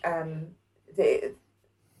think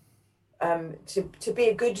to be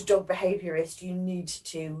a good dog behaviourist, you need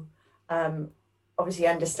to obviously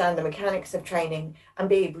understand the mechanics of training and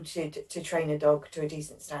be able to train a dog to a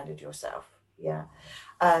decent standard yourself.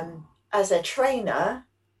 As a trainer,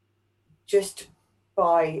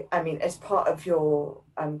 as part of your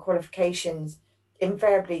qualifications,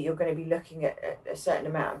 invariably you're going to be looking at a certain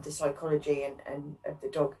amount of the psychology and of the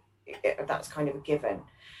dog. That's kind of a given.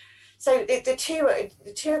 So the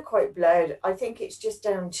two are quite blurred. I think it's just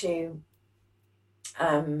down to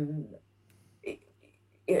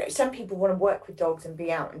some people want to work with dogs and be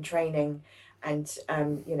out and training and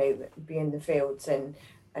be in the fields and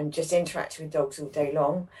just interact with dogs all day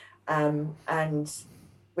long, and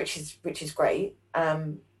which is great.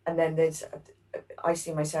 And then I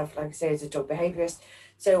see myself, like I say, as a dog behaviourist,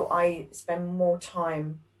 so I spend more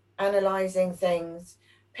time analysing things,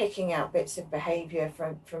 picking out bits of behaviour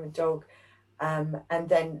from a dog, and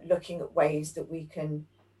then looking at ways that we can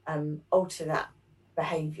alter that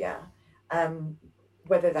behaviour,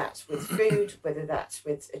 whether that's with food, whether that's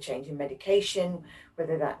with a change in medication,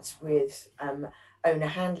 whether that's with owner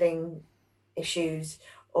handling issues,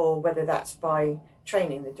 or whether that's by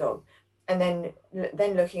training the dog. And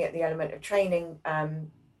then looking at the element of training,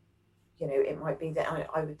 it might be that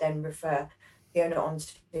I would then refer the owner on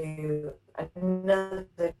to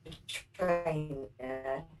another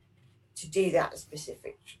trainer to do that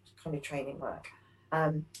specific kind of training work.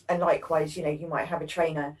 And likewise, you might have a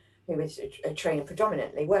trainer who is a trainer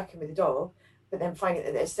predominantly working with a dog, but then finding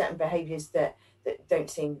that there's certain behaviours that don't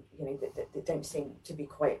seem, that don't seem to be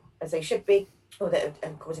quite as they should be, or that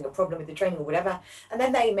are causing a problem with the training or whatever. And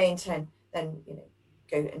then they may in turn then,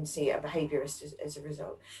 go and see a behaviourist as a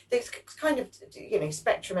result. There's kind of,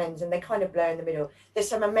 spectrum ends, and they kind of blur in the middle. There's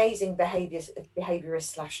some amazing behaviourists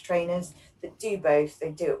slash trainers that do both.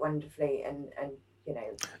 They do it wonderfully, and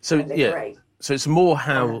so and they're great. So it's more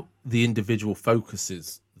how the individual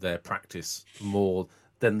focuses their practice more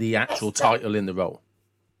than the actual title in the role.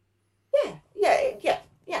 Yeah.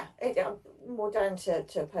 More down to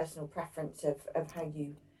personal preference of how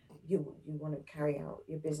you want to carry out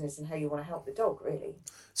your business and how you want to help the dog, really.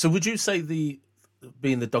 So would you say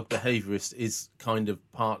being the dog behaviourist is kind of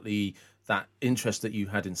partly that interest that you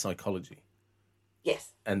had in psychology?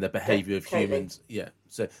 Yes. And the behaviour of humans. Yeah.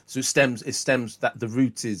 So it stems that the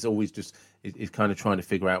root is always just is kind of trying to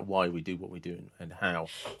figure out why we do what we do and how.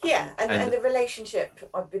 Yeah, and the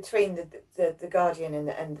relationship between the guardian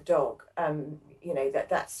and the dog.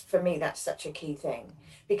 That's for me, that's such a key thing,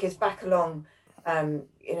 because back along, I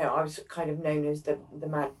was kind of known as the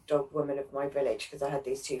mad dog woman of my village, because I had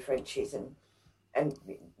these two Frenchies, and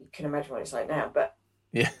you can imagine what it's like now. But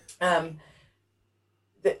yeah,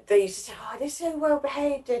 they used to say, "Oh, they're so well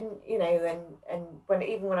behaved," and when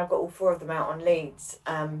I got all four of them out on leads,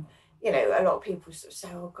 a lot of people sort of say,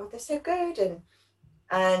 "Oh God, they're so good,"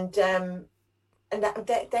 and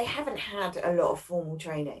that they haven't had a lot of formal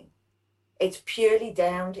training. It's purely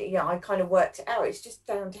down to, I kind of worked it out. It's just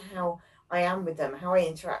down to how I am with them, how I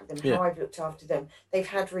interact with them, how I've looked after them. They've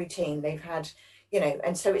had routine, they've had,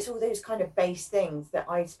 and so it's all those kind of base things that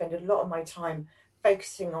I spend a lot of my time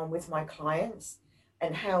focusing on with my clients,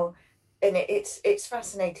 and it's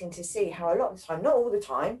fascinating to see how a lot of the time,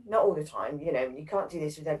 not all the time, you can't do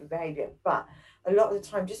this with every behaviour, but a lot of the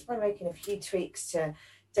time, just by making a few tweaks to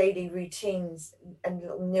daily routines and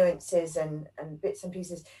little nuances and bits and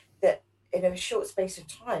pieces, that in a short space of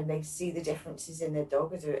time, they see the differences in their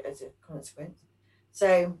dog as a consequence.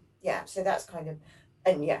 So that's kind of,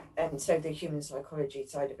 and so the human psychology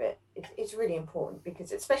side of it's really important,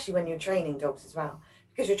 because especially when you're training dogs as well,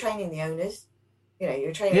 because you're training the owners,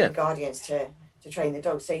 you're training the guardians to train the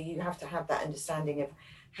dogs. So you have to have that understanding of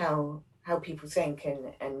how people think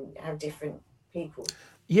and how different people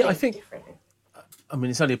think I think differently. I mean,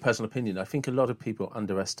 it's only a personal opinion. I think a lot of people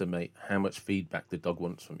underestimate how much feedback the dog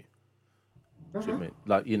wants from you. Do you know what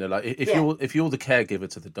I mean? Like, if you're the caregiver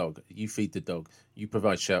to the dog, you feed the dog, you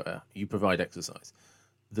provide shelter, you provide exercise.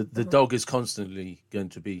 The dog is constantly going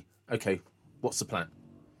to be, okay, what's the plan?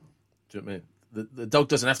 Do you know what I mean? The dog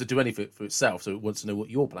doesn't have to do anything for itself, so it wants to know what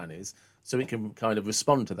your plan is, so it can kind of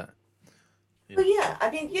respond to that. Well, I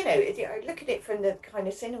mean, look at it from the kind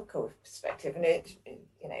of cynical perspective, and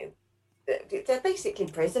they're basically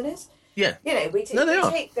prisoners. Yeah. We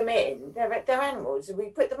take them in. They're animals, and we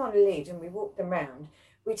put them on a lead and we walk them round.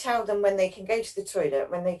 We tell them when they can go to the toilet,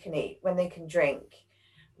 when they can eat, when they can drink,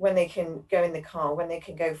 when they can go in the car, when they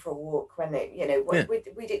can go for a walk, when they,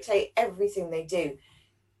 we dictate everything they do,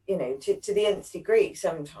 to the nth degree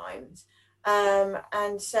sometimes.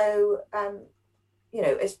 And so,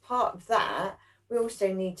 as part of that, we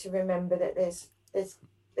also need to remember that there's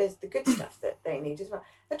the good stuff that they need as well.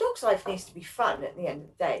 A dog's life needs to be fun at the end of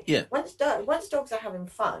the day. Yeah. Once dogs are having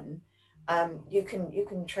fun, you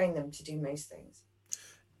can train them to do most things.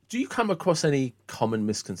 Do you come across any common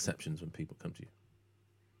misconceptions when people come to you?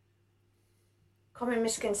 Common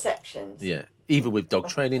misconceptions? Yeah. Either with dog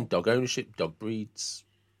training, dog ownership, dog breeds,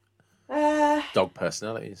 dog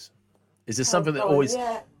personalities. Is there something that always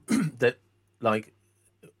that like,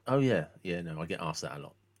 oh no, I get asked that a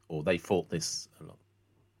lot, or they thought this a lot?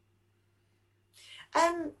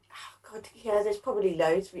 There's probably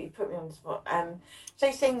loads, but you put me on the spot.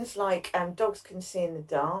 So things like dogs can see in the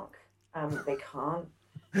dark. They can't.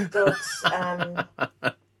 Dogs.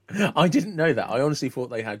 I didn't know that. I honestly thought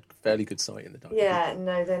they had fairly good sight in the dark. Yeah,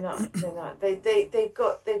 no, they're not. They're not. They've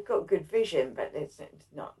got good vision, but it's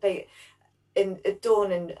not. At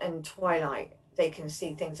dawn and twilight, they can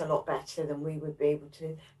see things a lot better than we would be able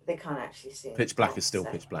to. But they can't actually see. Pitch black is still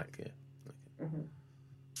pitch black. Yeah. Okay. Mm-hmm.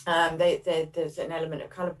 There's an element of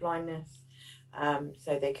colour blindness,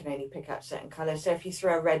 so they can only pick out certain colours. So if you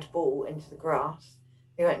throw a red ball into the grass,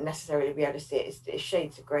 they won't necessarily be able to see it. It's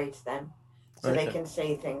shades of grey to them, so they can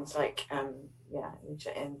see things like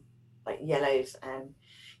like yellows and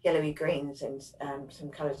yellowy greens, and some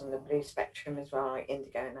colours on the blue spectrum as well, like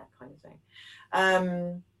indigo and that kind of thing.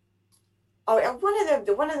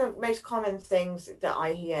 One of the most common things that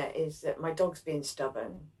I hear is that my dog's being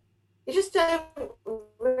stubborn. You just don't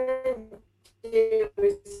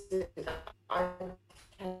I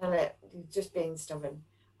tell it, you're just being stubborn.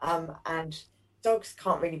 And dogs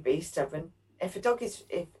can't really be stubborn. If a dog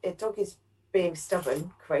is being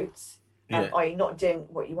stubborn, quotes, i.e. not doing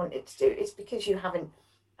what you want it to do, it's because you haven't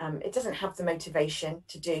it doesn't have the motivation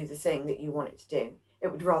to do the thing that you want it to do.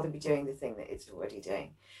 It would rather be doing the thing that it's already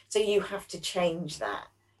doing. So you have to change that.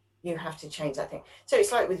 You have to change that thing. So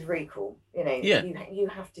it's like with recall, Yeah. you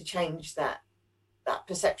have to change that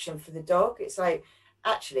perception for the dog. It's like,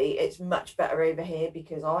 actually, it's much better over here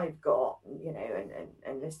because I've got,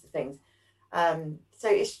 and list of things. So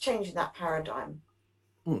it's changing that paradigm.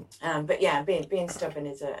 But yeah, being stubborn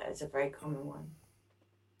is a very common one.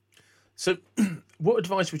 So, what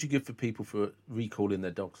advice would you give for people for recalling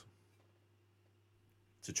their dogs?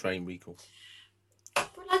 To train recall?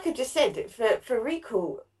 Well, like I just said, for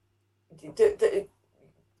recall, the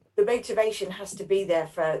motivation has to be there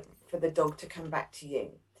for the dog to come back to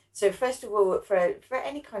you. So first of all, for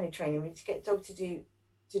any kind of training, to get a dog to do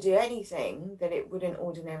anything that it wouldn't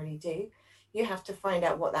ordinarily do, you have to find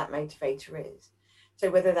out what that motivator is. So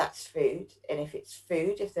whether that's food, and if it's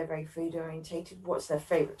food, if they're very food orientated, what's their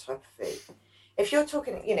favorite type of food? If you're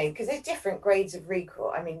talking, because there's different grades of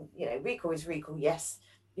recall. I mean, recall is recall. Yes,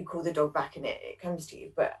 you call the dog back and it comes to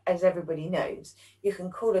you. But as everybody knows, you can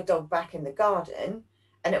call a dog back in the garden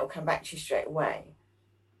and it will come back to you straight away.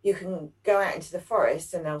 You can go out into the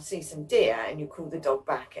forest and they'll see some deer and you call the dog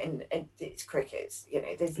back and it's crickets.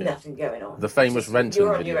 There's nothing going on. The famous Renton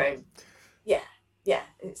You're on video. your own. Yeah.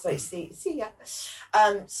 It's like see ya.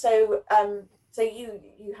 So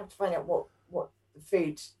you have to find out what the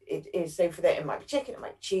food it is. So for that, it might be chicken, it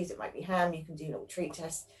might be cheese, it might be ham. You can do little treat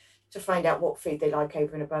tests to find out what food they like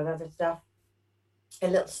over and above other stuff. A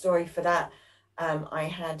little story for that. I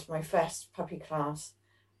had my first puppy class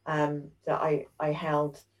that I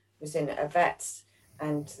held was in a vet's,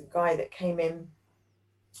 and the guy that came in,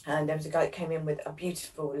 and there was a guy that came in with a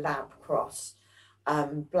beautiful lab cross,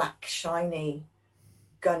 black shiny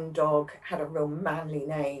gun dog, had a real manly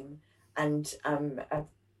name, and a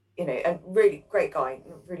really great guy,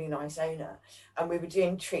 really nice owner. And we were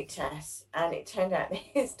doing treat tests, and it turned out that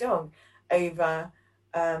his dog over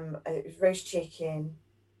it was roast chicken,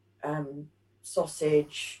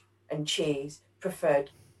 sausage and cheese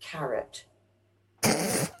preferred carrot.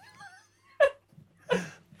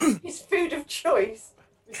 His food of choice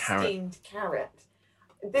was steamed carrot.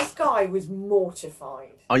 This guy was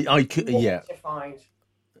mortified. Mortified.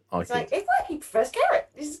 It's like, he prefers carrot.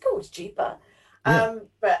 This is cool. It's cheaper. Yeah.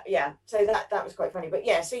 But yeah, so that was quite funny. But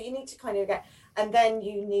yeah, so you need to kind of get, and then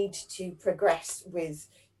you need to progress with,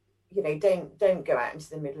 don't go out into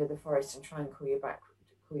the middle of the forest and try and call your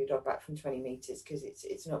dog back from 20 meters, because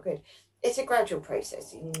it's not good. It's a gradual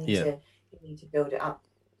process. You need to build it up.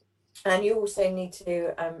 And you also need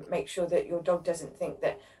to make sure that your dog doesn't think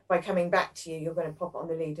that by coming back to you, you're going to pop it on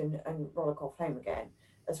the lead and rollick off home again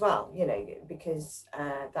as well, because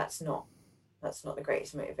that's not the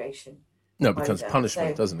greatest motivation. No, it becomes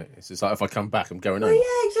punishment, doesn't it? It's just like, if I come back, I'm going home. Well,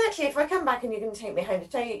 yeah, exactly. If I come back and you're going to take me home to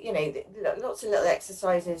tell you, lots of little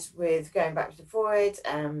exercises with going backwards and forwards.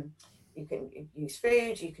 You can use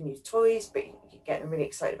food, you can use toys, but you get them really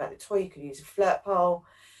excited about the toy. You could use a flirt pole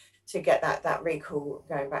to get that recall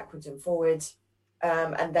going backwards and forwards,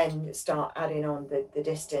 and then start adding on the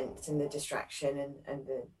distance and the distraction and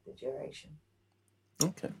the duration.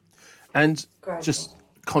 Okay. And Gradual. Just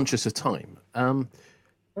conscious of time,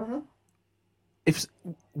 Mm-hmm.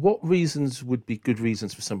 What reasons would be good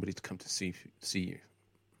reasons for somebody to come to see you?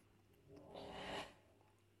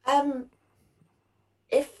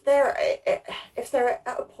 If they're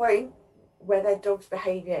at a point where their dog's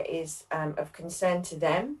behaviour is of concern to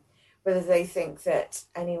them, whether they think that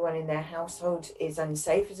anyone in their household is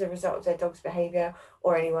unsafe as a result of their dog's behaviour,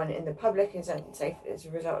 or anyone in the public is unsafe as a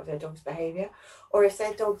result of their dog's behaviour, or if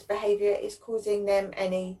their dog's behaviour is causing them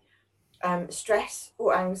any stress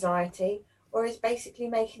or anxiety, or is basically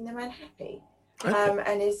making them unhappy, Okay.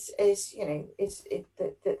 and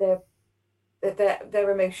that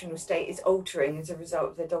their emotional state is altering as a result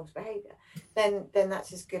of their dog's behaviour, then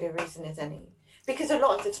that's as good a reason as any. Because a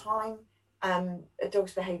lot of the time, a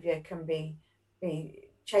dog's behaviour can be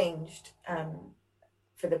changed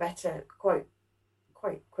for the better quite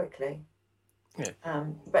quickly. Yeah.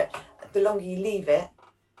 But the longer you leave it,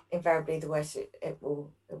 invariably the worse it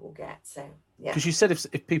will get. So yeah. Because you said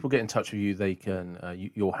if people get in touch with you, they can.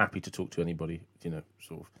 You're happy to talk to anybody.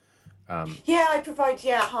 Sort of. Yeah, I provide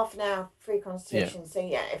half an hour free consultation. So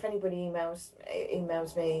yeah, if anybody emails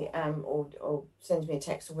me or sends me a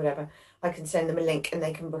text or whatever, I can send them a link and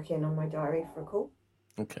they can book in on my diary for a call.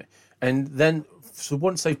 Okay, and then so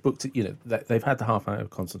once they've booked it, they've had the half-hour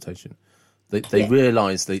consultation, they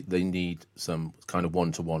realise they need some kind of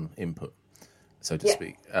one-to-one input, so to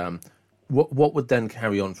speak. What would then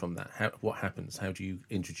carry on from that? What happens? How do you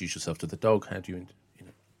introduce yourself to the dog? How do you?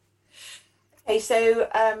 Okay, so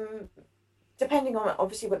depending on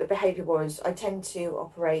obviously what the behaviour was, I tend to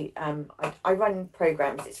operate. I run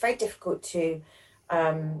programs. It's very difficult to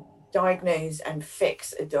diagnose and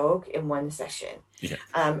fix a dog in one session. Yeah.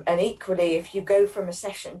 And equally, if you go from a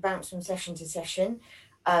session, bounce from session to session,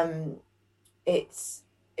 it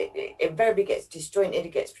invariably gets disjointed.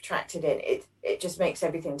 It gets protracted in. It just makes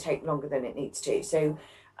everything take longer than it needs to. So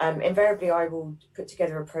invariably, I will put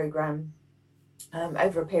together a program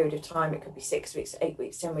over a period of time. It could be 6 weeks, 8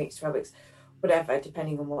 weeks, 10 weeks, 12 weeks, whatever,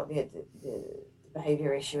 depending on what the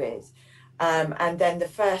behaviour issue is. And then the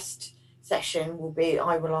first session will be,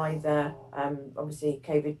 I will either, obviously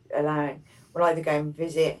COVID allowing, will either go and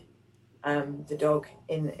visit the dog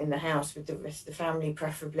in the house with the rest of the family,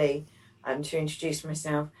 preferably, to introduce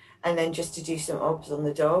myself, and then just to do some obs on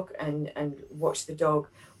the dog and watch the dog,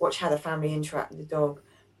 watch how the family interact with the dog,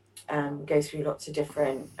 go through lots of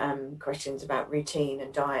different questions about routine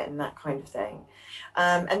and diet and that kind of thing.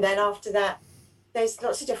 And then after that, there's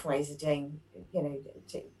lots of different ways of doing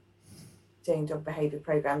dog behaviour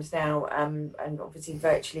programs now, and obviously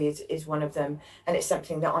virtually is one of them, and it's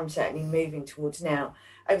something that I'm certainly moving towards now.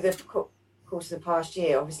 Over the course of the past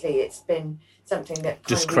year, obviously it's been something that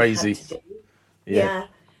just crazy. Had to do. Yeah.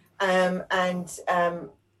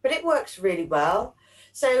 But it works really well.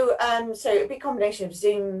 So it'd be a combination of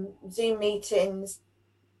Zoom meetings.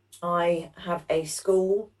 I have a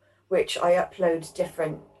school which I upload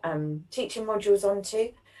different teaching modules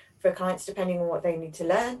onto for clients depending on what they need to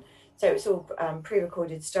learn. So it's all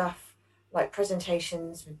pre-recorded stuff, like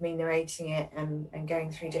presentations with me narrating it and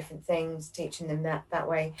going through different things, teaching them that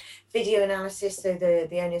way. Video analysis, so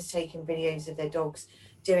the owner's taking videos of their dogs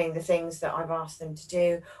doing the things that I've asked them to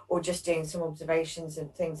do, or just doing some observations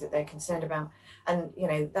and things that they're concerned about. And,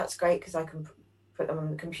 that's great because I can put them on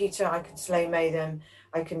the computer, I can slow-mo them,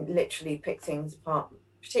 I can literally pick things apart,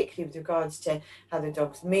 particularly with regards to how the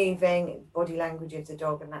dog's moving, body language of the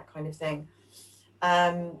dog and that kind of thing.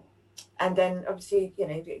 And then obviously,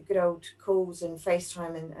 good old calls and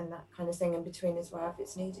FaceTime and that kind of thing in between as well if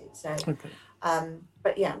it's needed. So, okay.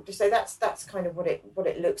 But yeah, so that's kind of what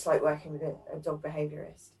it looks like working with a dog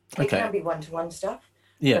behaviourist. It Okay. can be one-to-one stuff,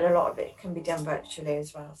 Yeah. but a lot of it can be done virtually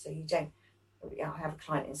as well. So you don't. I have a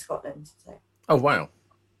client in Scotland. So. Oh wow.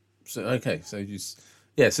 So okay, so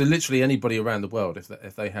so literally anybody around the world,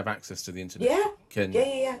 if they have access to the internet, can.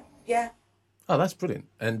 Yeah. Oh, that's brilliant.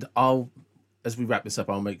 And as we wrap this up,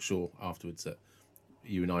 I'll make sure afterwards that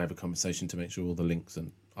you and I have a conversation to make sure all the links,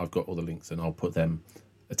 and I've got all the links, and I'll put them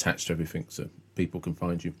attached to everything so people can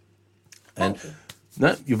find you. Thank you.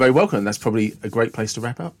 No, you're very welcome. That's probably a great place to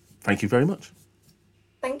wrap up. Thank you very much.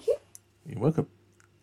 Thank you. You're welcome.